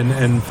excited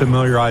and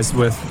familiarized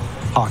with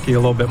hockey a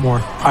little bit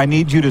more. I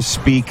need you to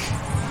speak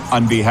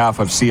on behalf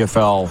of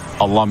CFL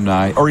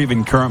alumni, or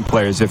even current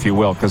players, if you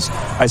will, because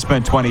I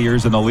spent 20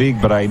 years in the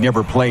league, but I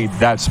never played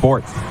that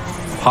sport.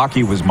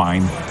 Hockey was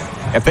mine.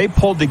 If they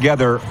pulled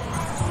together,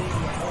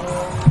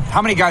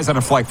 how many guys on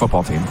a flag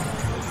football team?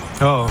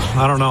 Oh,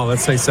 I don't know.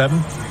 Let's say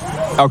 7.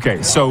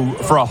 Okay, so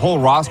for a whole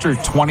roster,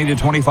 20 to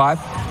 25,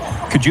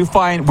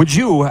 would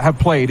you have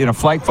played in a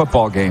flag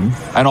football game,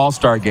 an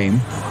all-star game,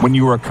 when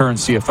you were a current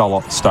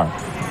CFL star?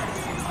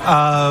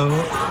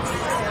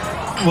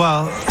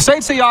 Well, say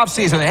it's the off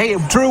season. Hey,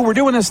 Drew, we're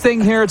doing this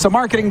thing here. It's a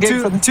marketing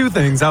game. Two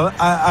things.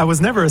 I was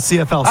never a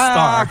CFL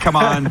star. Come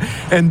on.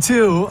 And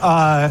two,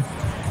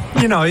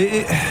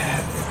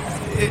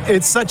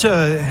 it's such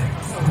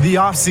the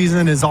off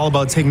season is all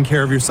about taking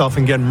care of yourself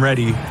and getting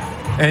ready.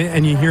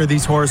 And you hear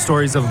these horror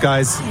stories of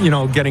guys,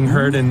 getting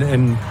hurt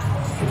in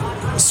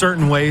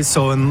certain ways.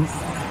 So,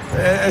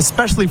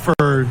 especially for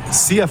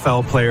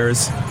CFL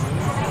players,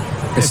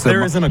 if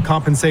there isn't a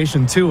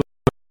compensation to it,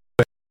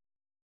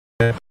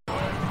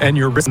 and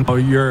you're risking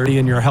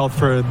your health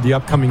for the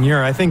upcoming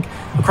year, I think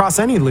across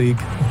any league,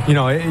 you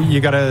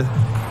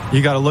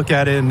gotta look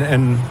at it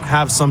and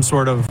have some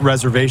sort of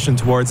reservation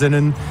towards it.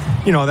 And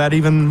that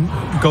even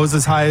goes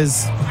as high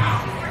as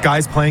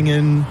guys playing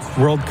in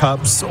World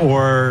Cups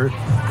or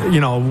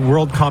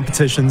world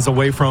competitions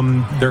away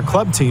from their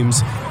club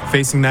teams,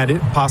 facing that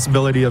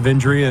possibility of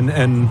injury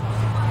and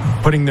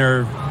putting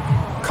their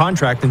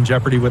contract in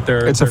jeopardy with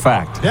their... It's a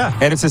fact. Yeah.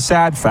 And it's a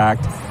sad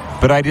fact.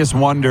 But I just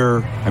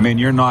wonder,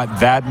 you're not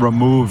that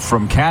removed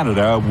from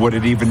Canada. Would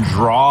it even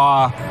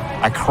draw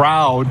a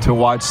crowd to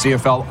watch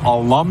CFL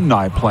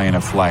alumni playing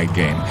a flag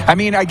game?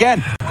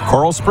 Again,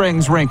 Coral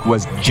Springs rink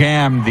was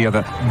jammed.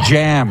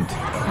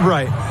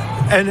 Right.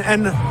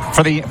 And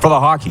for the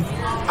hockey.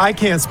 I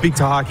can't speak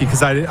to hockey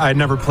because I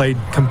never played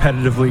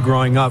competitively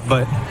growing up,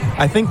 but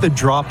I think the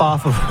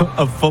drop-off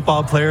of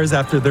football players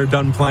after they're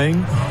done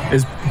playing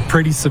is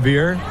pretty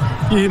severe.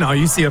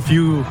 You see a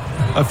few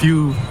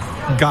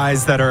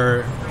guys that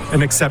are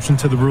an exception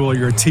to the rule,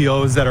 your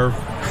TOs that are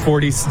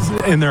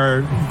 40s in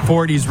their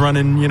 40s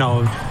running,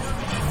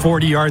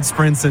 40-yard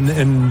sprints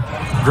and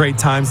great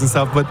times and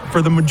stuff. But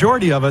for the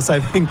majority of us, I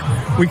think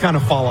we kind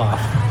of fall off.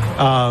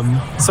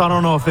 So I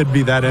don't know if it'd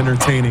be that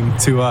entertaining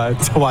to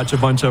watch a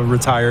bunch of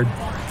retired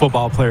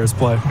football players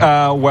play.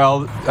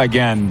 Well,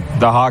 again,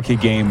 the hockey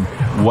game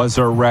was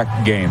a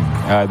wreck game.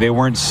 They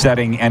weren't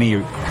setting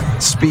any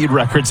speed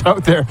records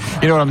out there.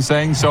 You know what I'm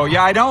saying? So,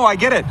 yeah, I know. I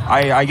get it.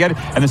 I get it.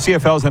 And the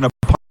CFL's in a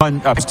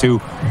pun up to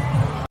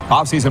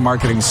off-season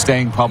marketing,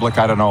 staying public.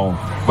 I don't know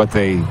what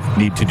they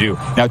need to do.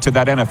 Now, to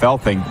that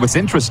NFL thing, what's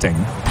interesting,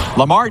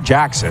 Lamar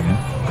Jackson,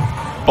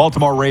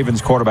 Baltimore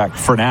Ravens quarterback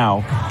for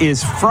now,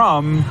 is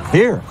from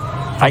here.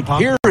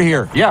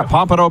 Here. Yeah,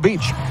 Pompano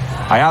Beach.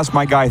 I asked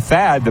my guy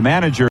Thad, the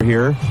manager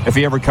here, if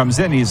he ever comes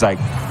in. He's like,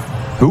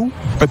 who?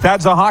 But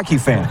Thad's a hockey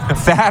fan.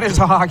 Thad is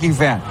a hockey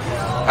fan.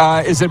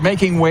 Is it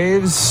making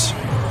waves?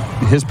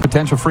 his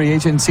potential free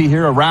agency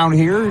here around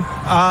here?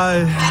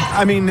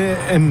 I mean,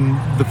 and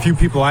the few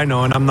people I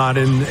know, and I'm not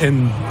in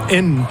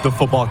the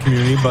football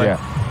community, but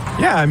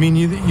yeah, I mean,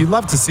 you'd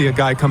love to see a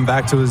guy come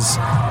back to his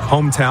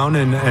hometown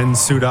and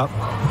suit up.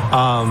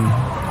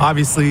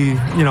 Obviously,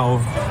 you know,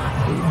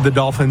 the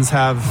Dolphins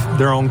have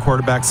their own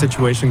quarterback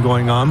situation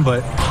going on,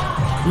 but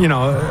you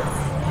know,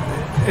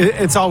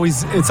 it's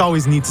always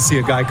neat to see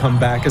a guy come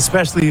back,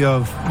 especially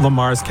of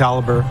Lamar's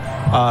caliber,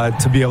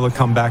 to be able to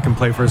come back and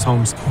play for his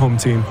home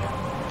team.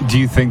 Do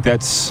you think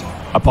that's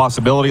a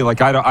possibility?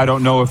 Like, I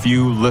don't know if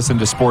you listen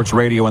to sports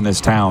radio in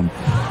this town.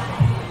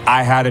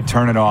 I had to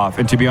turn it off.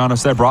 And to be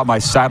honest, I brought my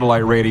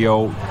satellite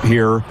radio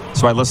here,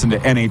 so I listen to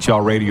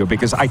NHL radio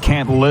because I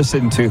can't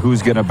listen to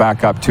who's going to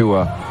back up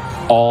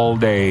Tua all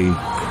day,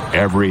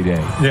 every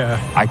day.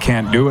 Yeah. I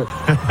can't do it.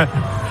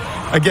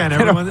 Again,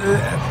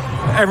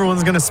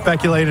 everyone's going to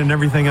speculate and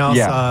everything else.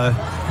 Yeah.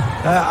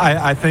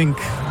 I think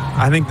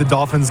the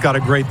Dolphins got a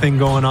great thing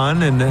going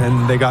on,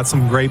 and they got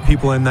some great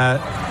people in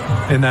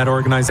that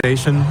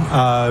organization.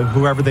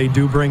 Whoever they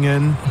do bring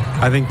in,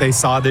 I think they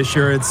saw this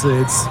year it's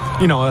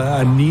you know,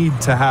 a need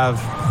to have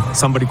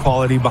somebody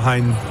quality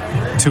behind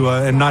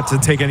Tua, and not to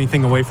take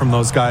anything away from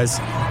those guys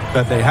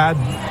that they had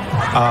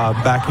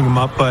backing them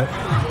up, but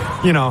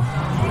you know,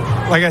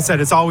 like I said,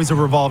 it's always a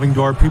revolving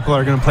door. People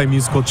are going to play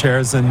musical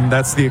chairs, and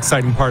that's the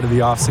exciting part of the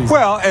offseason.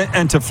 Well,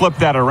 and to flip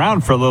that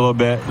around for a little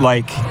bit,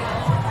 like,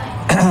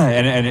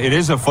 and it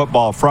is a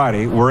football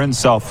Friday. We're in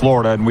South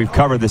Florida, and we've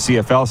covered the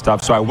CFL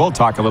stuff, so I will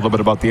talk a little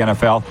bit about the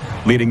NFL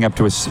leading up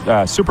to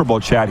a Super Bowl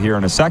chat here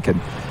in a second.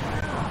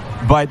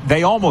 But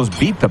they almost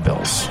beat the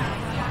Bills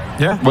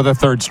with a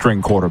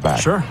third-string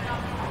quarterback. Sure.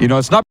 You know,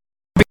 it's not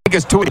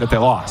because Tua that they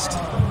lost.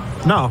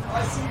 No,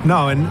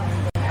 and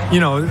you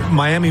know,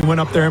 Miami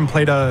went up there and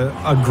played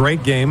a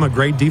great game, a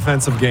great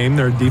defensive game.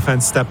 Their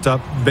defense stepped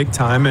up big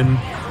time, and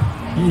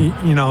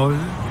you know,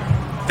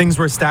 things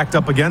were stacked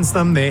up against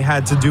them. They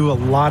had to do a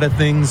lot of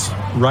things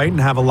right and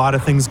have a lot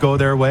of things go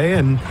their way,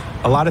 and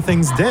a lot of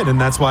things did, and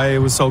that's why it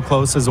was so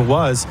close as it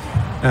was.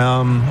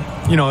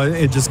 You know,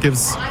 it just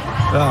gives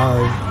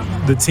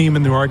the team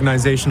and the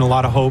organization a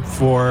lot of hope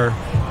for,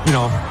 you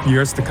know,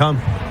 years to come.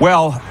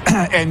 Well,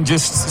 and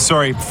just,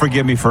 sorry,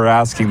 forgive me for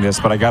asking this,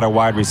 but I got a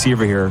wide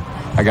receiver here.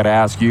 I got to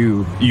ask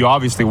you, you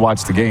obviously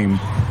watched the game.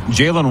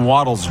 Jalen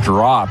Waddle's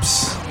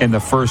drops in the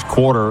first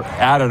quarter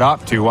added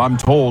up to, I'm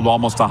told,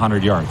 almost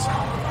 100 yards.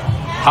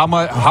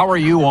 How are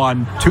you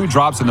on 2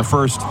 drops in the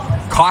first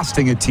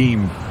costing a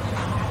team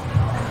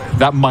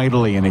that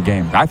mightily in a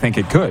game? I think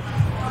it could.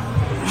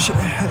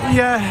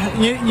 Yeah,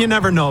 you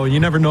never know. You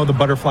never know the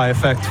butterfly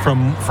effect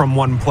from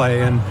one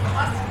play. And,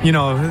 you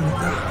know,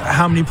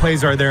 how many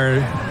plays are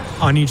there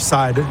on each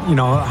side? You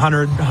know,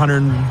 100,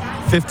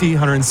 150,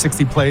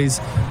 160 plays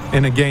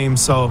in a game.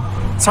 So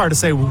it's hard to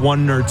say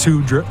 1 or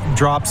 2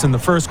 drops in the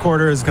first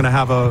quarter is going to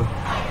have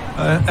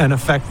an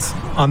effect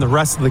on the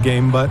rest of the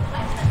game. But,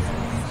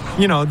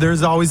 you know,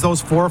 there's always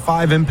those 4 or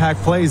 5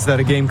 impact plays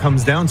that a game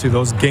comes down to,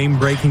 those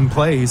game-breaking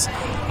plays.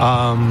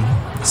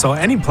 So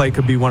any play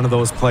could be one of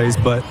those plays,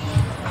 but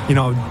you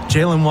know,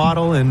 Jalen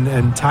Waddle and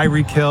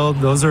Tyreek Hill,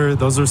 those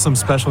are some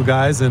special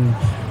guys and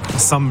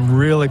some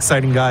real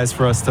exciting guys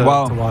for us to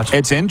watch.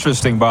 It's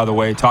interesting, by the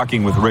way,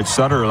 talking with Rich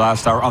Sutter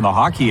last hour on the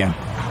hockey end.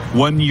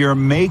 When you're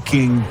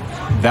making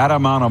that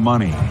amount of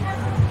money,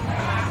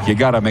 you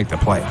got to make the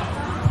play.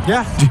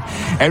 Yeah,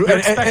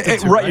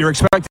 you're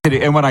expected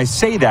to. And when I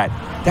say that,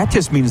 that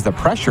just means the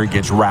pressure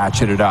gets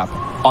ratcheted up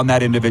on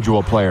that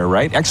individual player,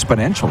 right?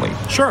 Exponentially.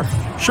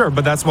 Sure,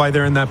 but that's why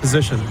they're in that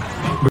position,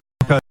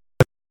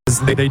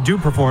 because they do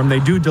perform, they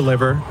do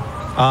deliver.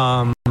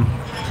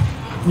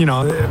 You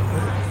know,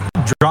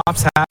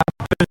 drops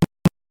happen,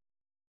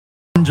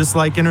 just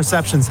like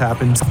interceptions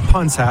happen,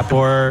 punts happen,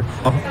 or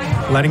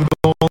letting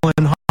go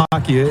in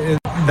hockey.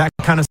 That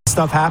kind of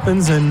stuff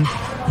happens, and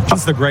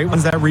it's the great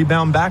ones that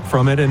rebound back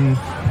from it, and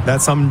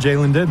that's something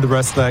Jalen did the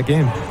rest of that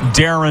game.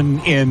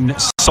 Darren in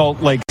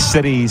Salt Lake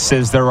City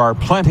says there are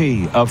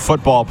plenty of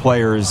football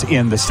players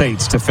in the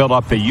States to fill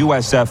up the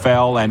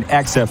USFL and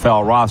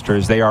XFL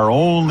rosters. They are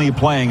only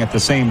playing at the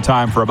same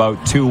time for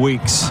about 2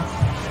 weeks.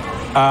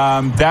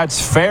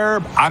 That's fair.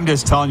 I'm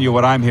just telling you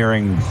what I'm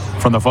hearing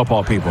from the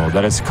football people,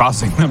 that it's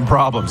causing them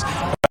problems.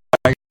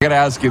 I got to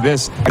ask you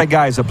this. The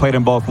guys have played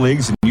in both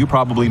leagues, and you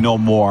probably know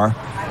more.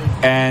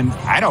 And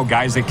I know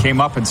guys that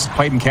came up and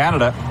played in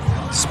Canada,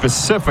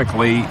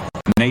 specifically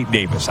Nate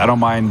Davis. I don't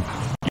mind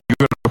you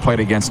could have played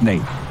against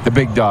Nate, the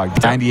big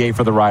dog, 98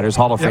 for the Riders,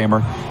 Hall of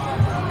Famer.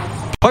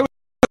 Play with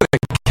the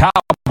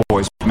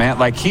Cowboys, man.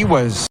 Like, he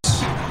was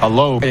a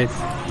low.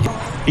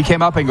 He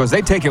came up and goes,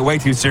 they take it way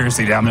too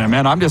seriously down there,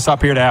 man. I'm just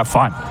up here to have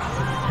fun.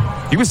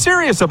 He was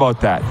serious about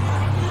that.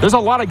 There's a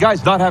lot of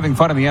guys not having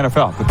fun in the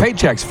NFL. The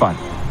paycheck's fun.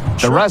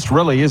 The rest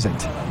really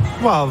isn't.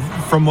 Well,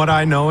 from what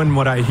I know and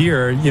what I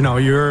hear, you know,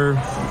 you're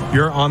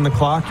on the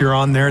clock, you're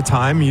on their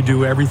time, you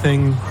do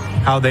everything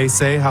how they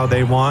say, how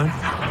they want,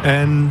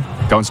 and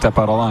don't step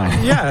out of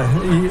line.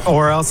 Yeah,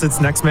 or else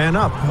it's next man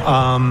up.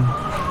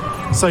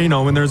 So, you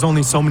know, when there's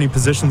only so many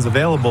positions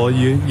available,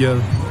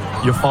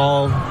 you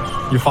fall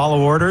you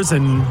follow orders,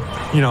 and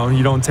you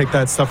don't take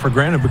that stuff for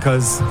granted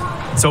because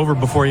it's over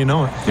before you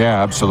know it.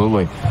 Yeah,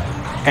 absolutely.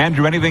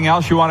 Andrew, anything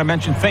else you want to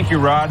mention? Thank you,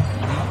 Rod.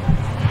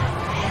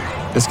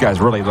 This guy's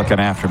really looking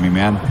after me,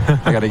 man.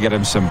 I got to get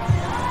him some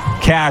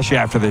cash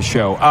after this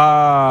show. When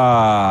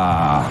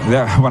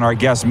our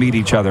guests meet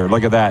each other.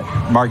 Look at that.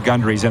 Mark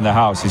Gundry's in the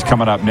house. He's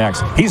coming up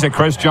next. He's a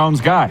Chris Jones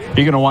guy. You're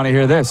going to want to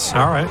hear this.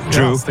 All right.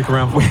 Drew, I'll stick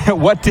around.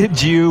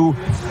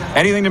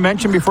 Anything to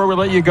mention before we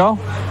let you go?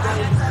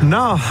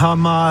 No,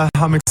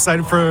 I'm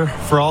excited for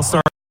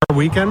All-Star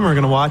Weekend. We're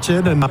going to watch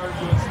it, and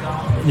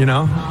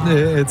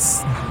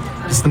it's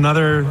just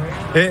another.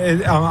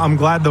 I'm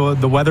glad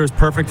the weather is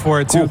perfect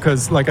for it too,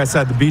 because like I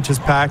said, the beach is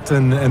packed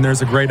and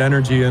there's a great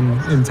energy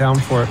in town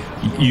for it.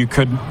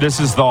 This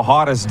is the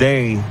hottest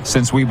day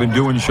since we've been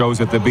doing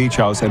shows at the beach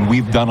house, and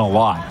we've done a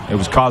lot. It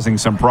was causing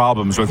some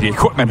problems with the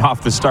equipment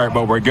off the start,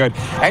 but we're good.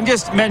 And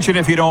just mention,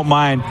 if you don't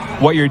mind,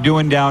 what you're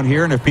doing down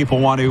here, and if people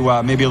want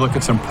to maybe look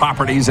at some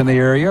properties in the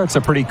area. It's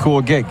a pretty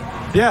cool gig.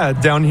 Yeah,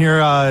 down here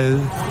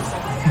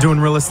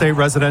doing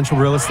residential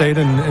real estate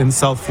in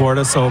South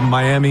Florida. So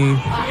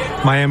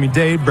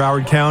Miami-Dade,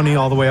 Broward County,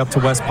 all the way up to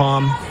West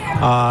Palm.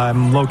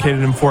 I'm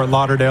located in Fort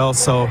Lauderdale,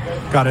 so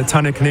got a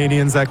ton of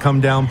Canadians that come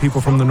down,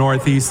 people from the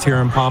Northeast here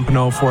in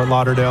Pompano, Fort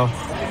Lauderdale.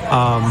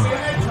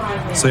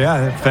 So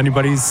yeah, if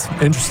anybody's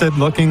interested,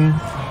 looking,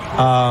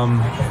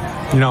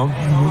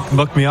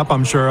 look me up.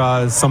 I'm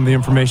sure some of the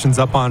information's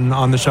up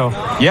on the show.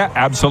 Yeah,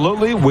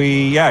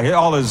 absolutely.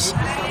 All his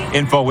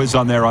info is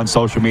on there on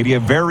social media.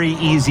 Very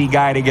easy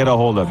guy to get a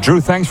hold of.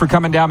 Drew, thanks for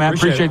coming down, man.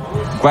 Appreciate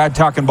it. Glad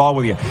talking ball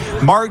with you.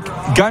 Mark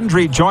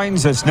Gundry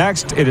joins us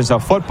next. It is a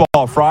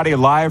Football Friday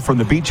live from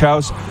the Beach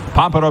House,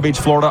 Pompano Beach,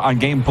 Florida, on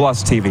Game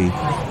Plus TV.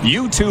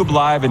 YouTube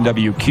Live and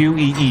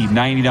WQEE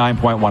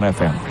 99.1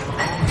 FM.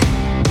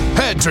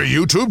 Head to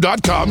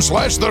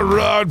youtube.com/The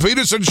Rod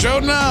Peterson Show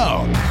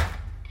now.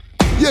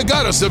 You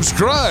gotta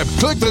subscribe.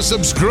 Click the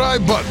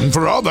subscribe button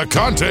for all the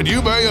content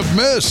you may have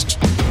missed.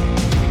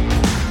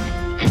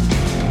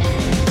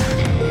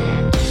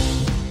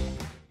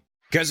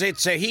 Cause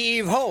it's a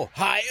heave-ho,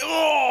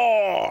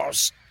 hi-oh,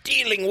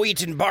 stealing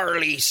wheat and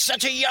barley,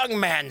 such a young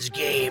man's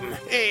game.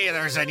 Hey,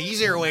 there's an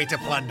easier way to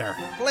plunder.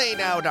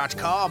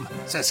 PlayNow.com,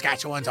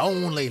 Saskatchewan's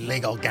only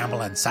legal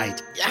gambling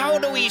site. How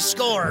do we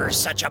score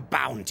such a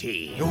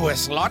bounty? With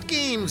slot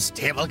games,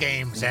 table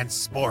games, and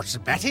sports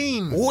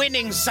betting.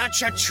 Winning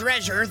such a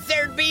treasure,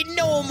 there'd be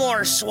no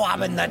more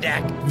swabbing the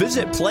deck.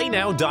 Visit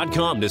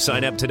PlayNow.com to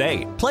sign up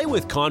today. Play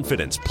with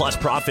confidence, plus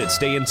profits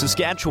stay in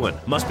Saskatchewan.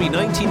 Must be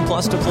 19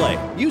 plus to play.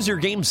 Use your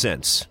game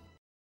sense.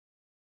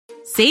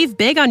 Save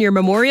big on your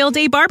Memorial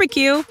Day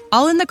barbecue,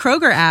 all in the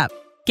Kroger app.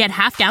 Get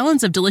half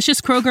gallons of delicious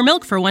Kroger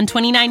milk for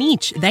 $1.29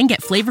 each. Then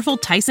get flavorful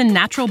Tyson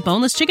natural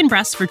boneless chicken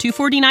breasts for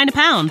 $2.49 a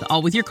pound,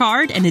 all with your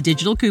card and a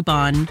digital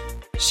coupon.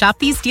 Shop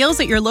these deals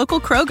at your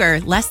local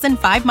Kroger, less than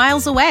 5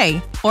 miles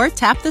away. Or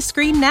tap the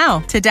screen now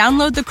to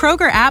download the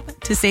Kroger app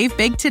to save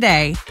big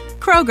today.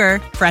 Kroger,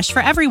 fresh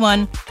for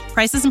everyone.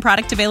 Prices and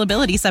product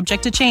availability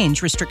subject to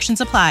change. Restrictions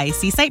apply.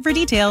 See site for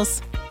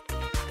details.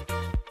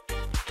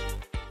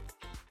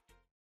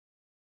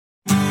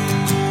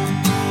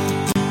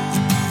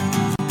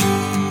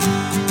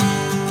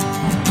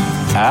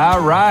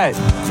 All right.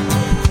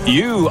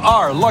 You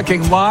are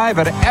looking live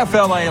at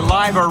FLA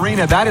Live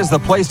Arena. That is the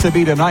place to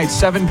be tonight,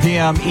 7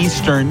 p.m.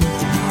 Eastern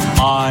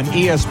on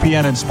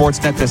ESPN and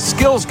Sportsnet. The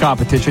skills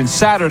competition,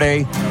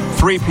 Saturday,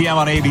 3 p.m.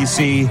 on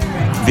ABC.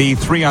 The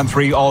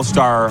 3-on-3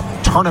 All-Star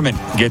Tournament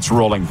gets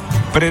rolling.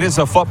 But it is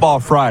a Football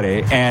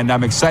Friday, and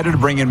I'm excited to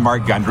bring in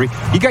Mark Gundry.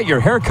 You got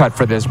your hair cut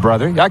for this,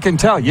 brother. I can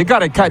tell. You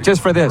got it cut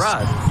just for this.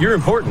 Rod, you're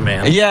important,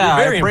 man. Yeah,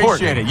 you're very I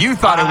appreciate important. it. You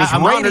thought it was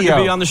I'm radio. honored to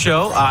be on the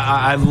show.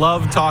 I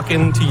love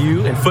talking to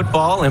you and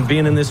football and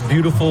being in this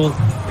beautiful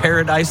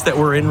paradise that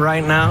we're in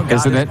right now. God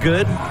Isn't is it?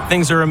 Good.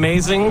 Things are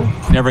amazing.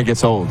 Never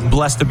gets old.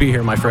 Blessed to be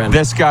here, my friend.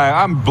 This guy,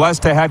 I'm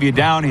blessed to have you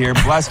down here.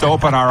 Blessed to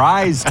open our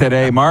eyes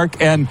today,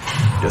 Mark. And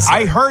yes,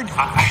 I heard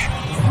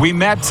we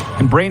met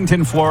in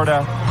Bradenton,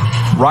 Florida.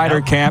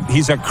 Rider camp.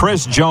 He's a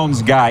Chris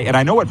Jones guy, and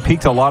I know it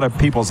piqued a lot of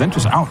people's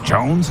interest. Oh,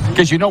 Jones?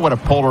 Because you know what a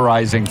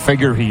polarizing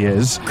figure he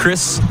is.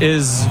 Chris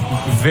is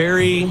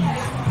very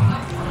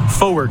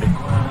forward.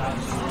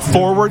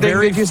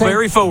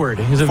 Very forward.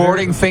 He's a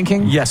forwarding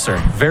thinking? Yes, sir.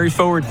 Very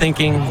forward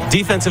thinking,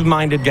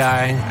 defensive-minded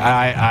guy.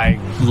 I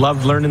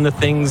loved learning the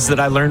things that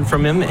I learned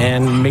from him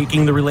and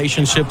making the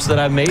relationships that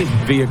I've made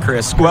via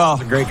Chris. Chris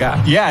is a great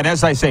guy. Yeah, and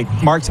as I say,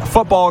 Mark's a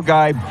football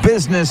guy,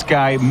 business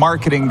guy,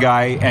 marketing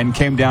guy, and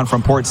came down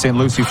from Port St.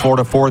 Lucie,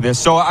 Florida for this.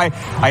 So I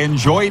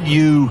enjoyed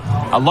you.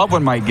 I love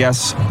when my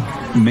guests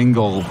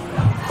mingle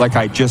like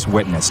I just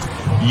witnessed.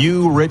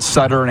 You, Rich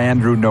Sutter, and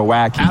Andrew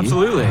Nowacki.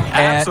 Absolutely.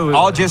 And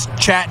all just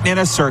chatting in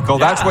a circle.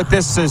 Yeah. That's what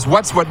this is.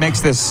 What makes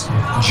this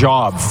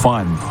job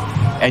fun?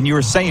 And you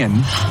were saying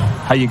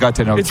how you got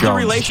to know Jones. It's the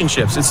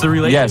relationships. It's the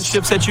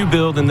relationships that you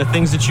build and the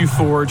things that you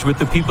forge with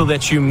the people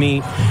that you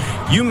meet.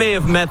 You may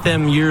have met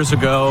them years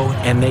ago,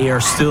 and they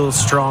are still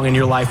strong in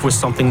your life with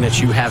something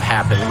that you have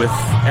happened. With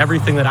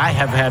everything that I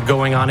have had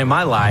going on in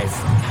my life,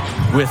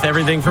 with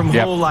everything from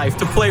whole life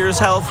to players'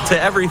 health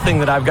to everything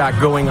that I've got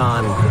going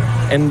on.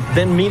 And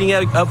then meeting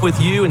up with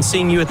you and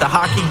seeing you at the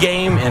hockey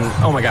game, and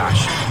oh my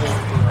gosh,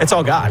 it's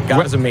all God.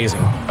 God is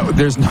amazing.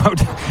 There's no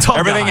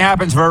everything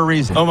happens for a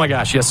reason. Oh my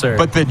gosh, yes sir.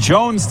 But the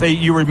Jones,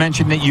 you were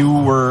mentioning that you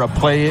were a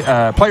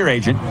player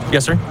agent.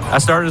 Yes sir. I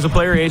started as a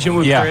player agent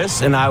with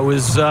Chris, and I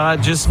was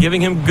just giving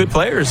him good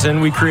players,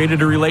 and we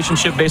created a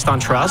relationship based on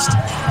trust,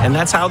 and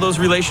that's how those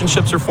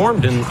relationships are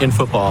formed in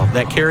football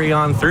that carry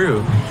on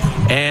through.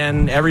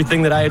 And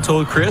everything that I had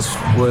told Chris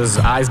was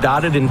I's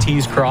dotted and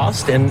T's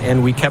crossed,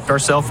 and we kept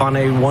ourselves on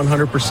a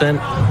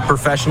 100%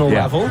 professional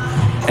level,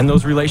 and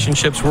those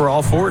relationships were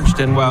all forged,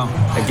 and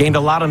I gained a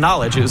lot of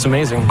knowledge. It was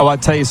amazing. Oh, I'll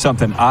tell you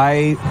something.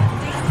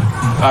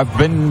 I've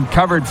been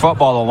covered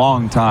football a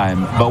long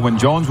time, but when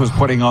Jones was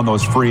putting on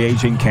those free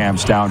agent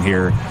camps down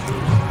here,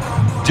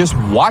 just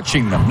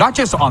watching them, not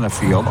just on the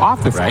field,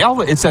 off the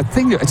field. It's a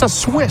thing. It's a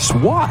Swiss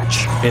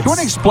watch. You want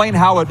to explain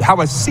how a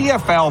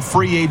CFL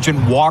free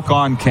agent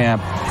walk-on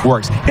camp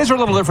works? His are a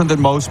little different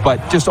than most,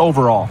 but just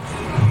overall.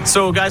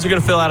 So guys are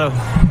going to fill out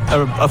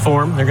a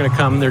form. They're going to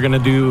come. They're going to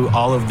do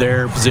all of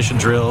their position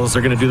drills.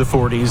 They're going to do the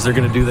 40s. They're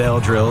going to do the L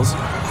drills.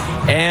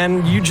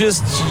 And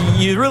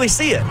you really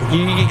see it.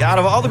 Out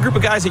of all the group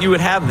of guys that you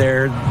would have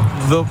there,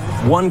 the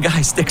one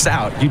guy sticks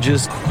out.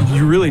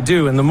 You really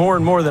do. And the more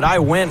and more that I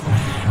went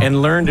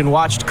and learned and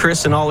watched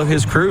Chris and all of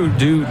his crew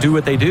do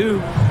what they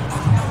do,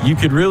 you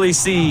could really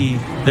see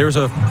there's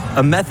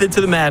a method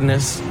to the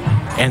madness,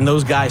 and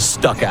those guys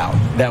stuck out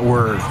that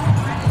were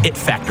it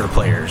factor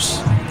players.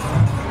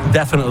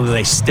 Definitely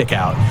they stick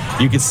out.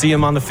 You could see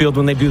them on the field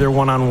when they do their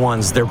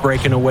one-on-ones. They're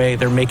breaking away.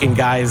 They're making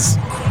guys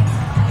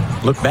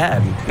look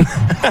bad.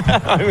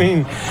 I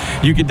mean,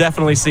 you could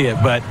definitely see it.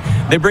 But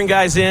they bring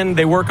guys in,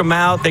 they work them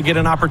out, they get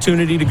an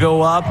opportunity to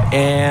go up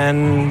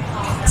and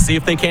see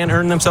if they can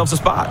earn themselves a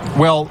spot.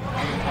 Well,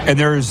 and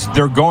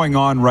they're going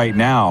on right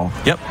now.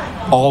 Yep.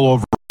 All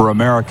over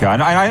America.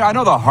 And I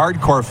know the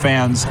hardcore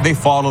fans, they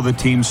follow the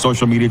team's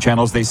social media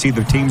channels. They see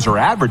the teams are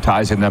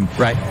advertising them.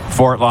 Right.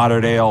 Fort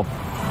Lauderdale,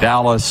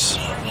 Dallas,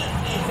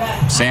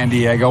 San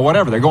Diego,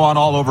 whatever. They go on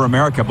all over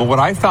America. But what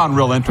I found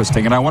real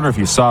interesting, and I wonder if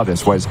you saw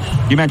this, was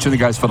you mentioned the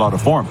guys filled out a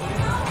form.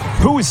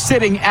 Who is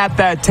sitting at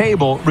that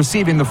table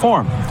receiving the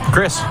form?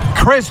 Chris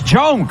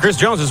Jones. Chris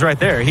Jones is right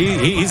there.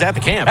 He's at the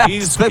camp.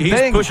 He's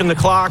pushing the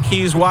clock.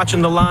 He's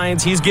watching the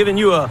lines. He's giving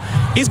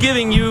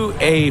you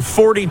a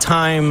 40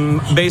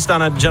 time based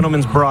on a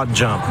gentleman's broad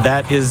jump.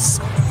 That is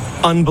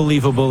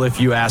unbelievable if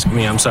you ask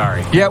me. I'm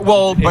sorry. Yeah,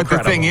 well, Incredible.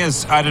 But the thing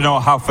is, I don't know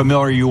how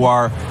familiar you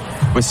are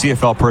with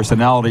CFL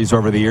personalities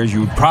over the years.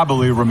 You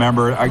probably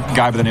remember a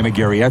guy by the name of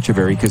Gary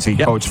Echeverry because he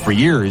coached for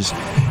years.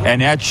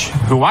 And Etch,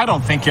 who I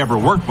don't think ever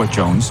worked with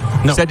Jones,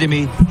 said to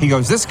me, he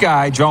goes, this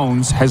guy,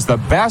 Jones, has the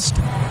best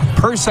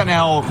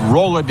personnel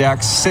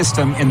Rolodex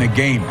system in the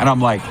game. And I'm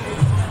like,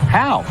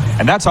 how?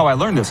 And that's how I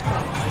learned this.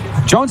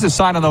 Jones is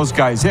signing those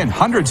guys in,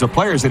 hundreds of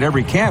players at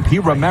every camp. He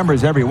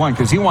remembers everyone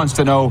because he wants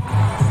to know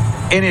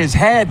in his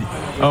head.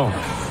 Oh,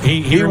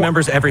 He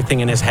remembers everything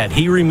in his head.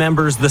 He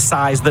remembers the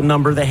size, the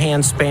number, the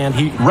hand span.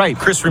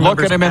 Chris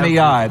remembers. Look at him in the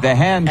eye, the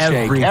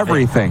handshake,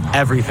 everything.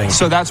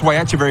 So that's why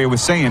Echeverry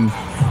was saying,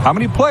 how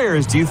many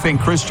players do you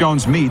think Chris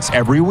Jones meets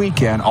every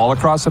weekend all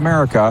across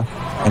America,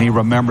 and he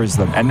remembers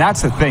them? And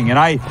that's the thing.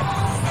 And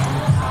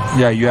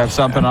you have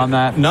something on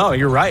that? No,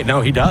 you're right. No,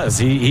 he does.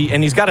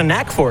 He's got a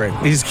knack for it.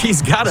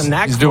 He's got a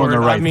knack for it. He's doing the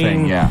right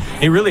thing,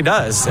 He really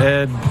does.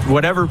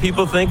 Whatever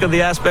people think of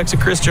the aspects of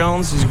Chris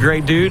Jones, he's a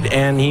great dude,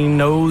 and he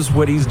knows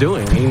what he's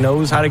doing. He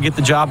knows how to get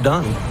the job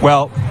done.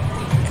 Well,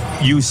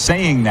 you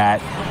saying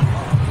that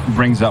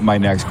brings up my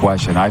next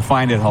question. I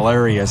find it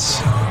hilarious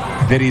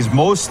that he's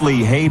mostly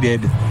hated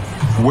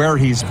where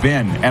he's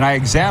been, and I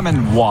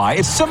examined why.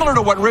 It's similar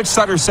to what Rich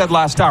Sutter said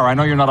last hour. I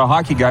know you're not a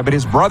hockey guy, but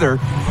his brother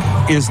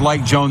is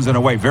like Jones in a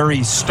way,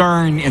 very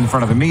stern in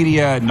front of the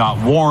media, not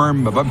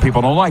warm, but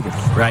people don't like it.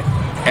 Right.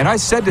 And I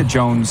said to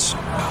Jones,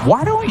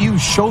 why don't you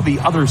show the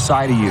other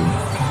side of you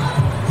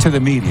to the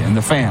media and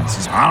the fans?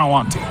 He said, I don't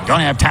want to. Don't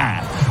have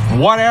time.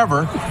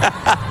 Whatever.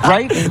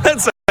 Right?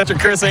 That's such a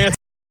Chris answer.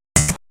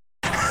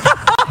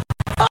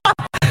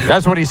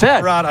 That's what he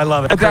said. Rod, I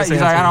love it. He's like,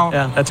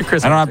 that's a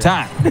Chris I don't answer.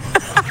 have time.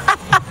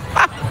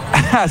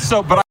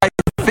 But I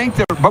think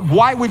but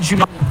why would you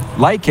not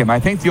like him? I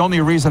think the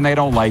only reason they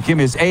don't like him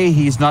is A,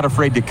 he's not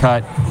afraid to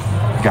cut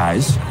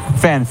guys,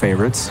 fan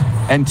favorites,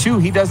 and 2,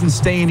 he doesn't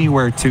stay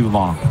anywhere too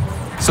long.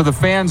 So the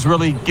fans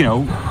really,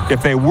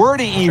 if they were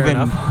to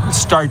even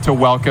start to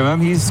welcome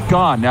him, he's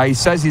gone. Now he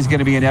says he's going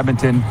to be in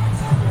Edmonton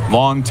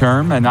long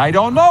term, and I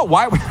don't know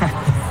why.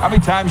 How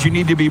many times you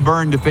need to be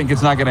burned to think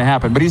it's not going to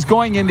happen? But he's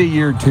going into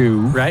year 2.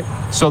 Right.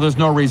 So there's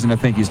no reason to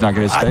think he's not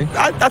going to stay.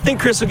 I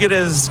think Chris will get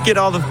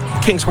all the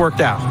kinks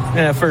worked out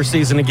first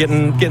season and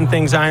getting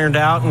things ironed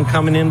out and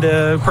coming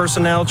into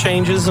personnel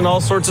changes and all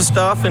sorts of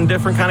stuff and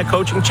different kind of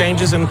coaching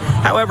changes. And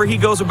however he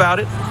goes about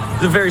it,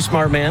 he's a very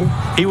smart man.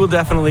 He will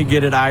definitely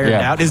get it ironed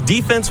out. His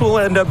defense will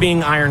end up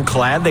being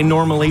ironclad. They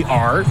normally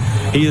are.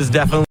 He is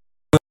definitely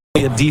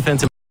a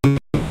defensive.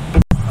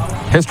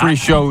 History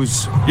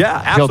shows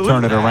he'll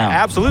turn it around.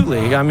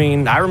 Absolutely. I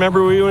mean, I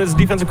remember we went as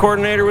defensive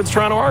coordinator with the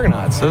Toronto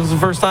Argonauts. This was the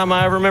first time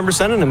I ever remember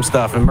sending him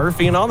stuff, and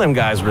Murphy and all them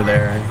guys were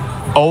there.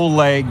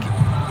 Oleg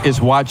is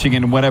watching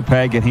in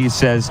Winnipeg, and he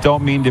says,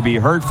 don't mean to be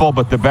hurtful,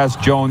 but the best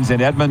Jones in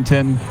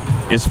Edmonton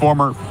is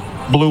former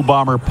Blue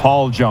Bomber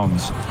Paul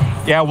Jones.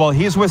 Yeah, well,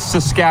 he's with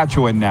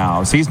Saskatchewan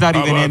now, so he's not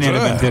even in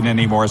Edmonton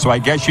anymore. So I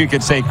guess you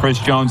could say Chris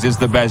Jones is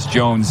the best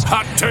Jones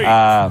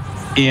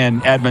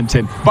in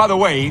Edmonton. By the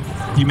way,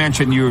 you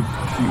mentioned you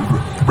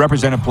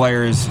represented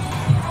players.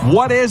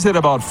 What is it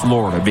about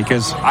Florida?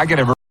 Because I get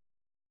a...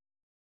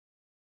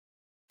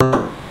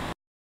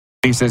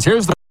 He says,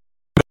 here's the...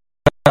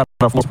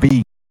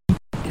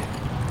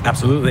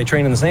 Absolutely. They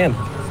train in the sand.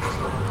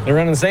 They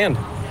run in the sand.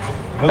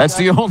 That's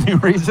the only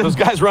reason. Those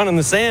guys run in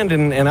the sand,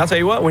 and I'll tell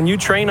you what, when you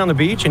train on the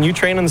beach and you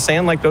train on the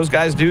sand like those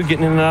guys do,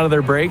 getting in and out of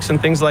their breaks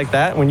and things like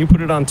that, when you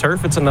put it on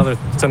turf, it's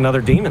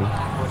another demon.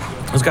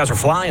 Those guys are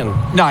flying.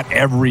 Not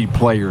every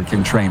player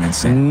can train in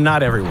sand.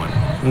 Not everyone.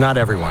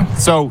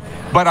 So,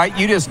 but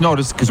you just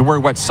noticed, because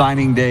we're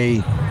signing day.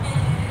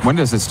 When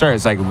does it start?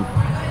 It's like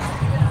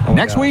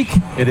next week?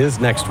 It is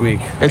next week.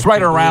 It's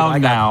right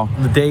around now.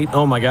 The date,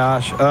 oh my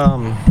gosh.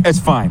 It's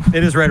fine.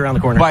 It is right around the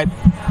corner. But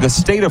the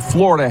state of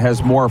Florida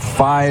has more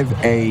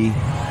 5A,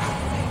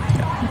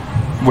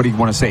 what do you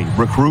want to say,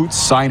 recruits,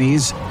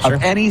 signees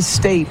of any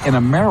state in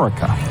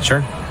America.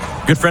 Sure.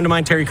 Good friend of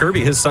mine, Terry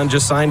Kirby, his son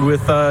just signed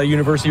with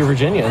University of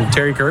Virginia. And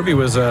Terry Kirby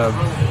was a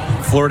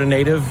Florida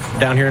native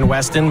down here in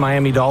Weston,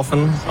 Miami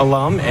Dolphin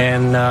alum.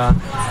 And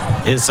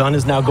his son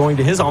is now going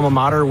to his alma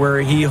mater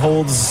where he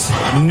holds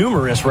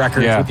numerous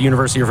records with the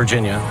University of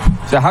Virginia.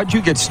 So how'd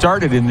you get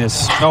started in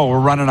this? Oh, we're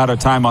running out of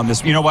time on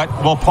this. You know what?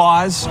 We'll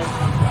pause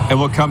and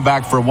we'll come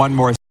back for one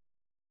more.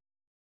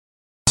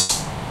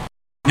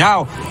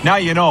 Now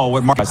you know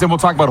what Mark said. We'll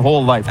talk about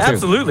whole life, too.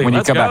 Absolutely. When you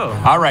Let's come go.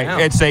 back. All right. Yeah.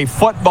 It's a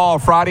Football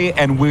Friday,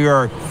 and we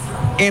are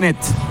in it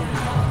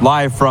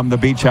live from the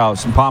Beach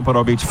House in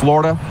Pompano Beach,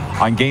 Florida,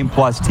 on Game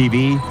Plus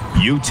TV,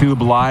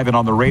 YouTube Live, and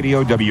on the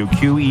radio,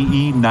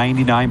 WQEE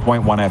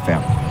 99.1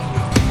 FM.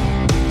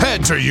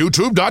 Head to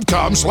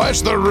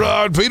youtube.com/The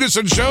Rod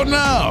Peterson Show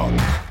now.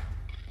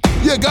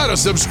 You gotta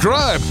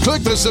subscribe.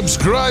 Click the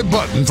subscribe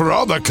button for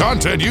all the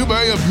content you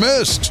may have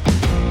missed.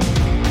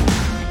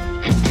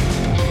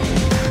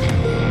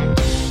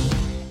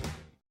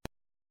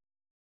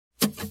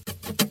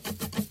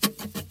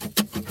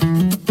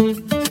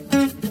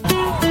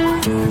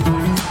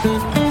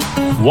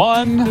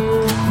 One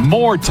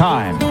more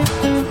time.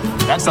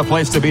 That's the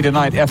place to be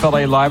tonight.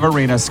 FLA Live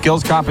Arena.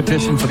 Skills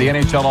competition for the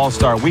NHL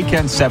All-Star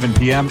Weekend, 7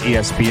 p.m.,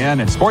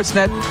 ESPN and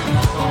Sportsnet.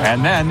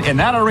 And then in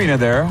that arena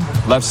there,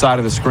 left side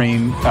of the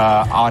screen,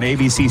 on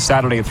ABC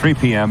Saturday at 3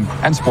 p.m.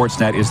 and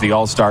Sportsnet is the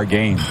All-Star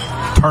Game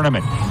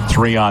Tournament,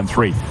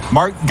 3-on-3.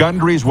 Mark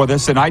Gundry's with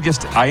us, and I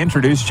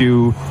introduced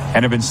you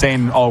and have been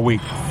saying all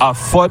week, a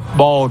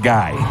football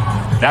guy.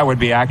 That would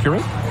be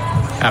accurate?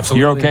 Absolutely.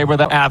 You're okay with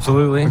that?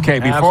 Absolutely. Okay,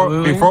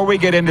 before we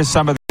get into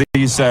some of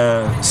these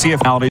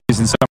CFL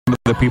and some of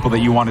the people that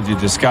you wanted to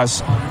discuss,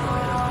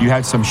 you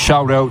had some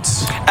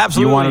shout-outs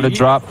you wanted to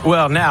drop.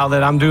 Well, now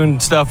that I'm doing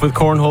stuff with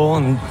cornhole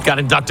and got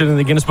inducted in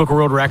the Guinness Book of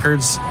World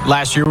Records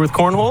last year with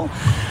cornhole,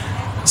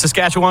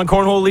 Saskatchewan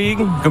Cornhole League,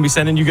 going to be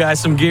sending you guys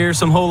some gear,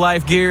 some whole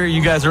life gear.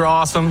 You guys are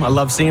awesome. I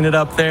love seeing it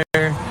up there.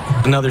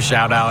 Another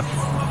shout-out.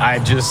 I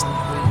just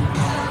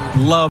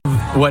love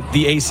what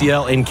the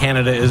ACL in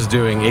Canada is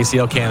doing.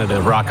 ACL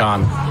Canada, rock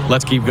on.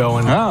 Let's keep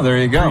going. Oh, there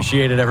you go.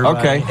 Appreciate it, everybody.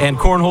 Okay. And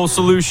Cornhole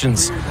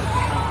Solutions.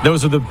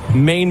 Those are the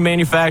main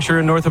manufacturer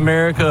in North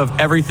America of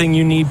everything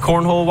you need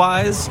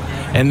cornhole-wise,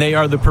 and they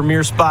are the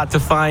premier spot to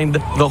find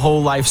the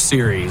Whole Life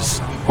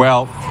series.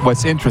 Well,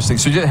 what's interesting,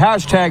 so just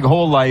hashtag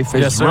Whole Life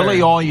is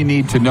really all you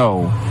need to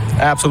know.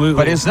 Absolutely.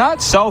 But it's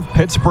not South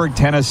Pittsburgh,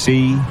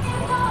 Tennessee,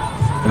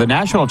 the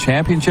national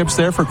championships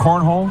there for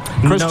cornhole?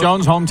 Chris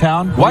Jones'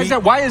 hometown?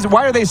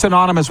 Why are they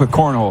synonymous with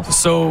cornhole?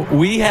 So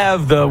we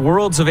have the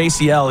Worlds of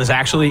ACL is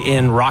actually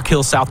in Rock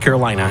Hill, South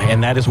Carolina,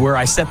 and that is where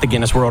I set the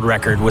Guinness World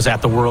Record, was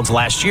at the Worlds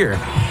last year.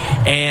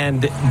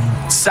 And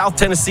South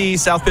Tennessee,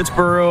 South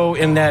Pittsburgh,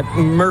 in that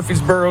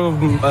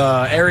Murfreesboro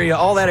area,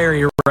 all that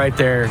area right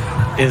there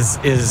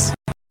is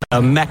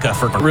a mecca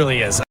for it really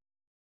is.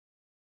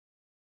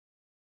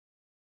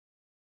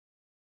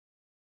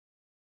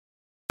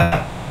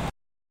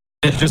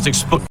 It just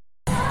exploded.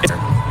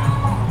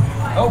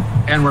 Oh,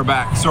 and we're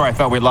back. Sorry, I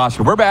thought we lost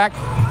you. We're back.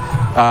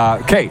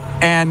 Okay,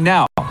 and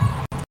now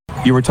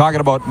you were talking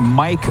about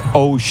Mike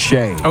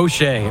O'Shea.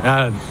 O'Shea.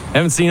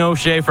 Haven't seen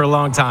O'Shea for a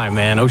long time,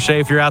 man.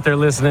 O'Shea, if you're out there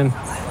listening,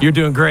 you're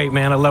doing great,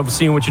 man. I love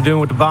seeing what you're doing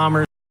with the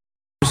Bombers.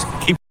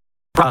 Keep.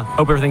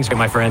 Hope everything's good,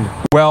 my friend.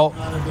 Well,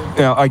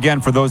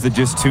 again, for those that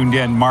just tuned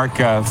in, Mark,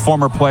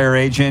 former player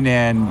agent,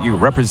 and you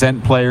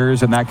represent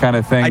players and that kind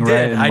of thing,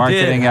 right? And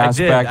marketing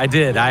aspect. I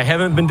did. I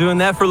haven't been doing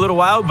that for a little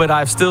while, but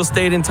I've still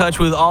stayed in touch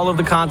with all of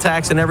the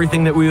contacts and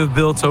everything that we have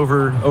built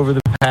over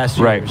the past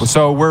years. Right.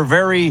 So we're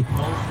very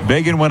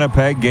big in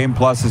Winnipeg. Game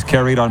Plus is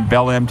carried on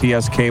Bell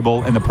MTS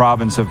cable in the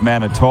province of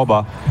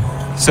Manitoba.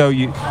 So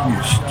you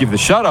give the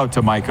shout out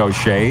to Mike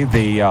O'Shea,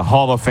 the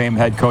Hall of Fame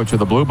head coach of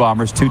the Blue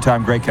Bombers,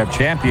 2-time Grey Cup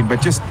champion,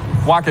 but just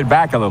walk it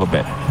back a little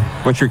bit.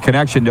 What's your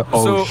connection to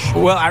O'Shea?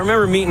 Well, I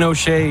remember meeting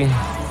O'Shea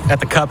at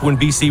the Cup when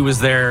BC was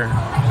there.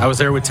 I was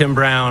there with Tim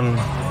Brown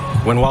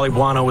when Wally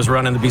Buono was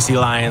running the BC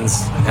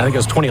Lions. I think it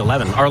was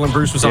 2011. Arlen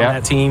Bruce was on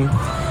that team.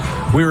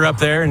 We were up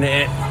there, and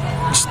it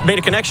just made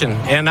a connection.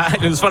 And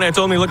it was funny. I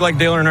told him he looked like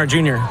Dale Earnhardt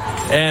Jr.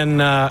 And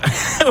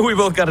we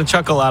both got a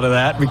chuckle out of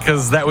that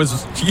because that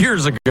was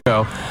years ago.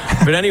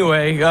 But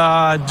anyway,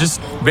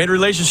 just made a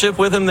relationship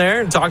with him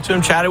there and talked to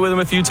him, chatted with him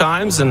a few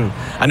times. And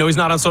I know he's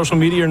not on social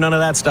media or none of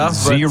that stuff.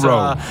 Zero.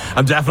 But,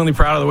 I'm definitely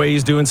proud of the way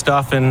he's doing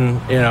stuff. And,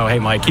 hey,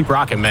 Mike, keep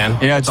rocking, man.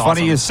 Yeah, it's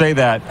funny you say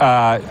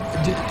that.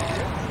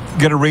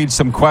 Going to read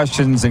some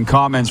questions and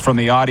comments from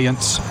the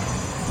audience.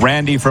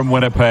 Randy from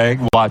Winnipeg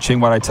watching.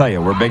 What I tell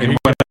you, we're big in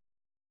Winnipeg.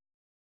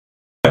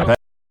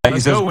 He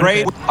says,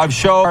 great of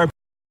show and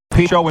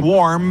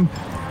warm.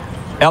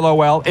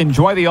 LOL.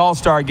 Enjoy the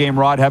All-Star game,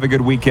 Rod. Have a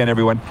good weekend,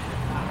 everyone.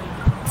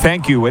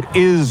 Thank you. It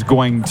is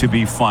going to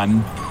be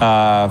fun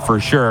for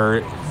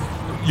sure.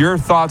 Your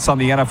thoughts on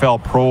the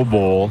NFL Pro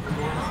Bowl,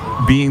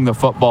 being the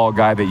football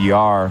guy that you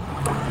are,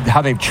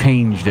 how they've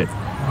changed it.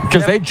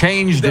 Because they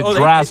changed it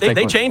drastically.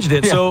 They changed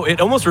it. Yeah. So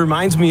it almost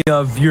reminds me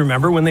of, you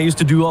remember when they used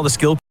to do all the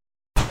skill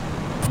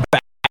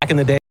back in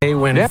the day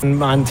when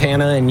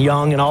Montana and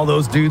Young and all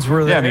those dudes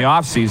were there? Yeah, in the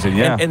offseason,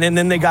 yeah. And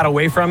then they got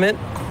away from it,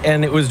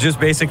 and it was just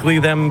basically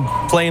them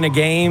playing a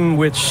game,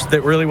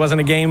 that really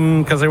wasn't a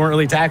game because they weren't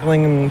really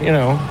tackling,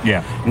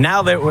 Yeah.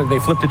 Now they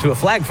flipped it to a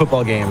flag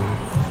football game.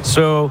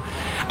 So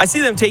I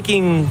see them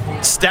taking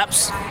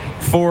steps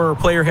for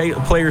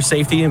player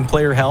safety and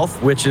player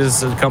health, which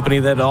is a company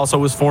that also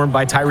was formed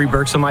by Tyree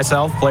Burks and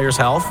myself, Players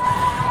Health.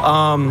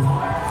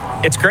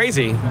 It's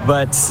crazy,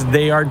 but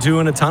they are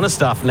doing a ton of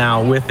stuff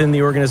now within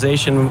the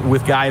organization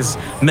with guys'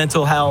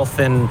 mental health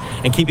and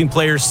keeping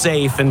players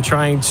safe and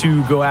trying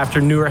to go after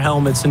newer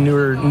helmets and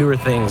newer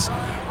things.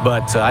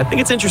 But I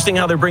think it's interesting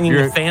how they're bringing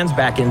the fans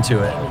back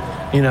into it.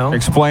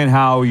 Explain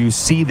how you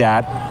see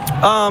that.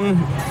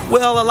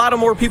 Well, a lot of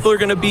more people are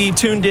going to be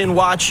tuned in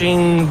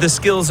watching the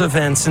skills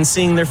events and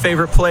seeing their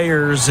favorite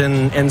players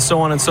and so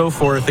on and so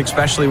forth,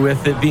 especially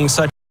with it being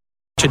such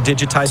a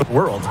digitized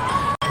world.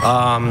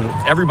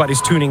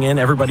 Everybody's tuning in,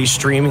 everybody's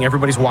streaming,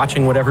 everybody's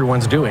watching what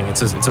everyone's doing.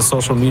 It's a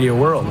social media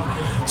world.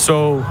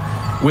 So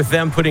with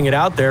them putting it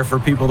out there for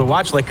people to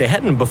watch like they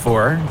hadn't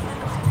before,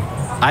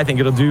 I think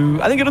it'll do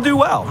well. I think it'll do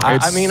well.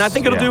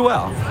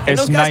 And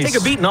those guys take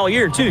a beating all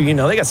year too.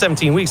 They got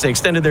 17 weeks. They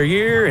extended their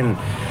year, and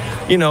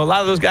a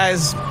lot of those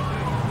guys,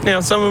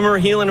 some of them are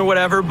healing or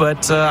whatever.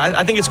 But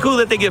I think it's cool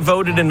that they get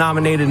voted and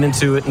nominated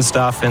into it and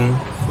stuff, and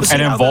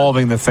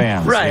involving the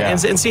fans, right? Yeah.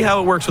 And see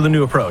how it works with a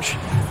new approach.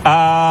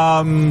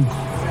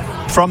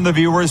 From the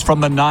viewers from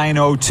the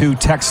 902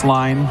 text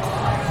line,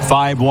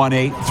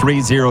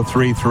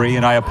 518-3033,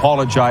 and I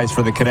apologize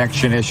for the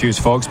connection issues,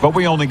 folks, but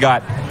we only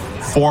got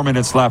 4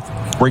 minutes left.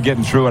 We're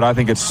getting through it. I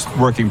think it's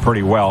working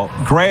pretty well.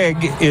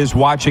 Greg is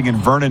watching in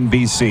Vernon,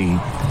 BC,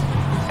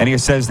 and he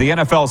says the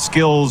NFL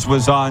Skills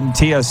was on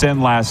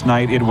TSN last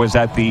night. It was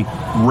at the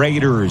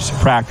Raiders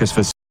practice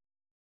facility.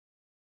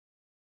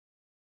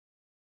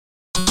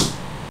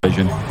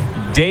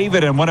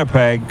 David in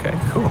Winnipeg,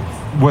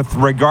 with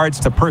regards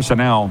to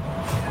personnel,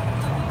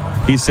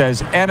 he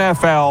says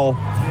NFL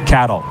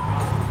cattle.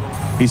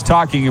 He's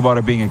talking about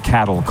it being a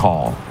cattle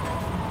call.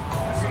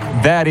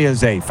 That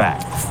is a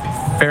fact.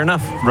 Fair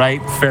enough. Right?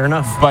 Fair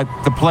enough. But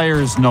the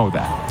players know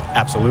that.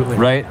 Absolutely.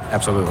 Right?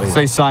 Absolutely. So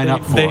they sign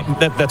up for it.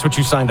 That's what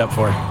you signed up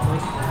for.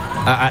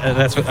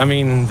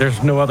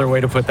 There's no other way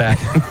to put that.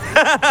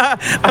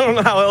 I don't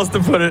know how else to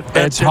put it.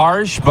 It's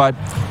harsh, but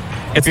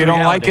if you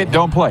don't like it,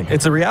 don't play.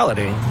 It's a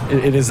reality.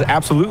 It is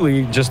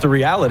absolutely just a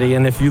reality.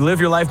 And if you live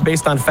your life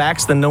based on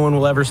facts, then no one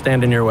will ever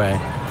stand in your way.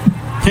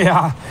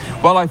 Yeah.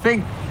 Well, I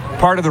think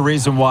part of the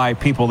reason why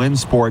people in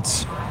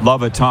sports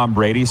love a Tom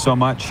Brady so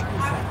much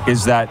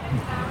is that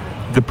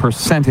the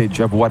percentage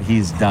of what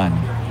he's done,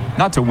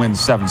 not to win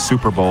 7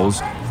 Super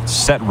Bowls,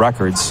 set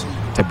records,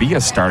 to be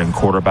a starting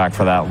quarterback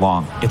for that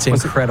long. It's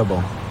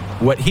incredible.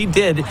 What he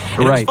did,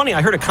 and it was funny,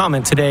 I heard a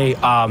comment today,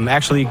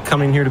 actually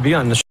coming here to be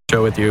on the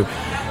show with you,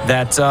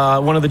 that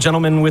one of the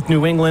gentlemen with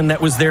New England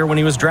that was there when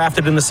he was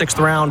drafted in the 6th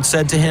round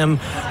said to him,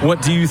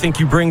 "What do you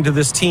think you bring to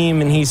this team?"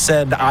 And he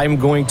said, "I'm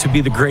going to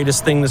be the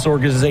greatest thing this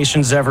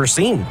organization's ever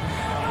seen."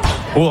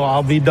 Well,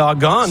 I'll be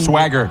doggone.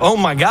 Swagger. Oh,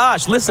 my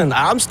gosh. Listen,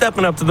 I'm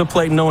stepping up to the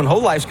plate knowing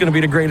whole life's going to be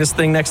the greatest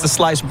thing next to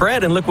sliced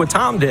bread, and look what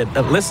Tom did.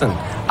 Listen,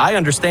 I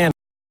understand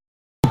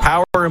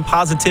power and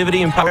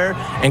positivity and power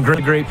and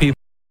great people.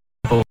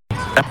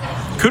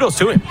 Kudos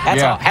to him.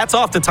 Hats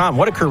off to Tom.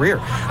 What a career.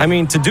 I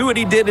mean, to do what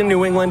he did in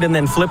New England and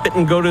then flip it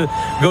and go to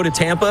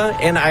Tampa,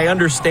 and I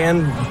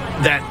understand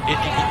that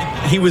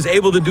he was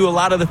able to do a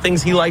lot of the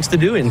things he likes to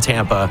do in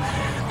Tampa.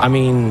 I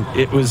mean,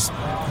 it was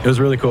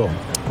really cool.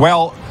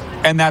 Well,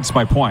 and that's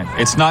my point.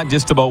 It's not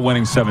just about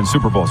winning 7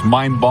 Super Bowls.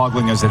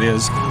 Mind-boggling as it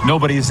is,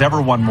 nobody's ever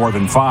won more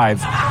than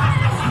 5.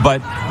 but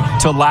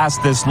to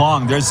last this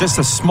long, there's just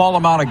a small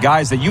amount of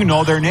guys that you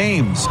know their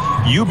names.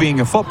 You being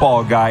a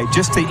football guy,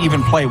 just to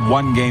even play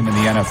one game in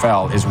the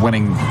NFL is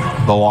winning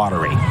the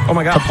lottery. Oh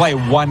my God. To play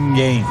one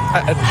game.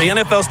 The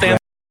NFL stands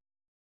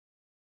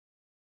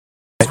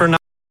for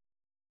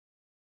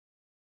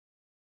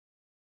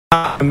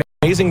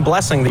amazing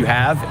blessing that you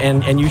have,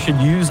 and you should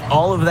use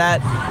all of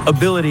that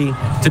ability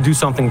to do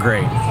something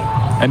great.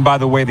 And by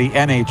the way, the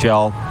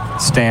NHL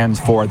stands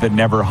for the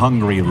Never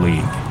Hungry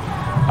League.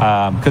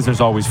 Because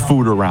there's always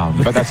food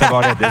around. But that's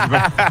about it.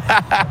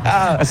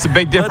 That's the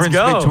big difference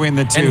between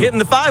the two. And hitting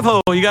the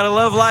 5-hole. You got to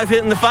love life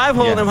hitting the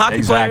 5-hole, them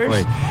hockey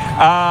players.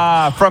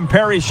 From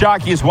Perry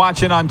Shockey is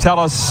watching on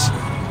TELUS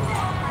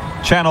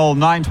Channel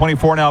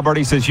 924 in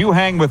Alberta. He says, you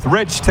hang with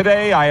Rich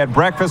today. I had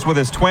breakfast with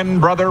his twin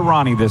brother,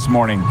 Ronnie, this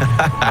morning.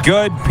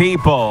 Good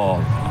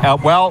people.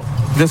 Well,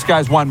 this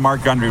guy's one,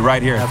 Mark Gundry,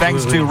 right here. Absolutely.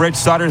 Thanks to Rich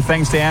Sutter.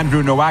 Thanks to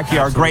Andrew Nowacki,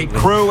 our great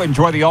crew.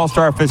 Enjoy the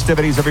All-Star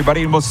festivities,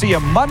 everybody. And we'll see you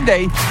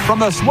Monday from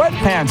the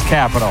Sweatpants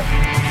Capital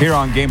here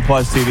on Game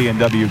Plus TV and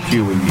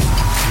WQEE.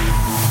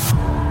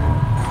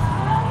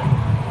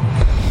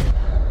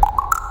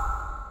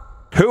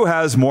 Who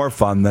has more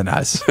fun than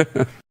us?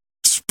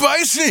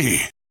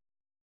 Spicy!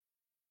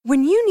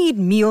 When you need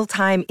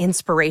mealtime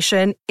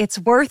inspiration, it's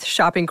worth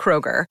shopping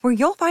Kroger, where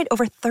you'll find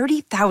over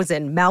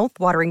 30,000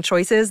 mouth-watering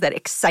choices that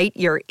excite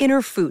your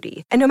inner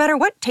foodie. And no matter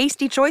what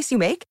tasty choice you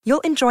make,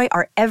 you'll enjoy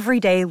our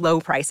everyday low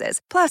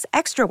prices, plus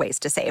extra ways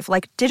to save,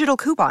 like digital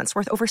coupons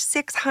worth over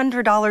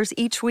 $600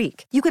 each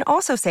week. You can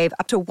also save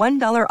up to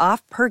 $1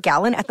 off per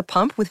gallon at the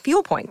pump with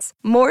fuel points.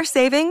 More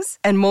savings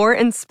and more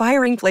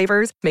inspiring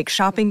flavors make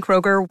shopping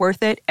Kroger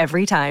worth it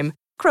every time.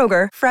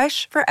 Kroger,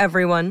 fresh for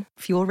everyone.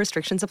 Fuel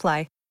restrictions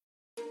apply.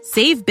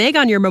 Save big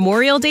on your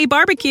Memorial Day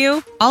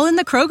barbecue, all in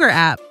the Kroger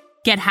app.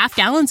 Get half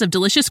gallons of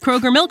delicious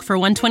Kroger milk for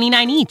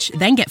 $1.29 each.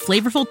 Then get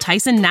flavorful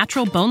Tyson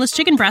natural boneless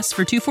chicken breasts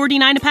for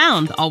 $2.49 a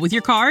pound, all with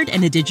your card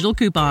and a digital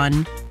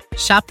coupon.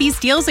 Shop these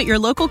deals at your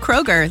local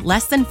Kroger,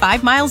 less than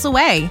 5 miles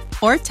away.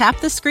 Or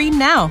tap the screen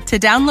now to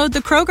download the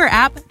Kroger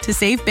app to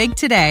save big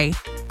today.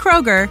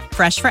 Kroger,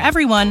 fresh for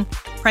everyone.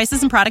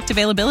 Prices and product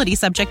availability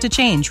subject to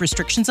change.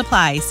 Restrictions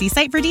apply. See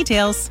site for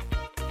details.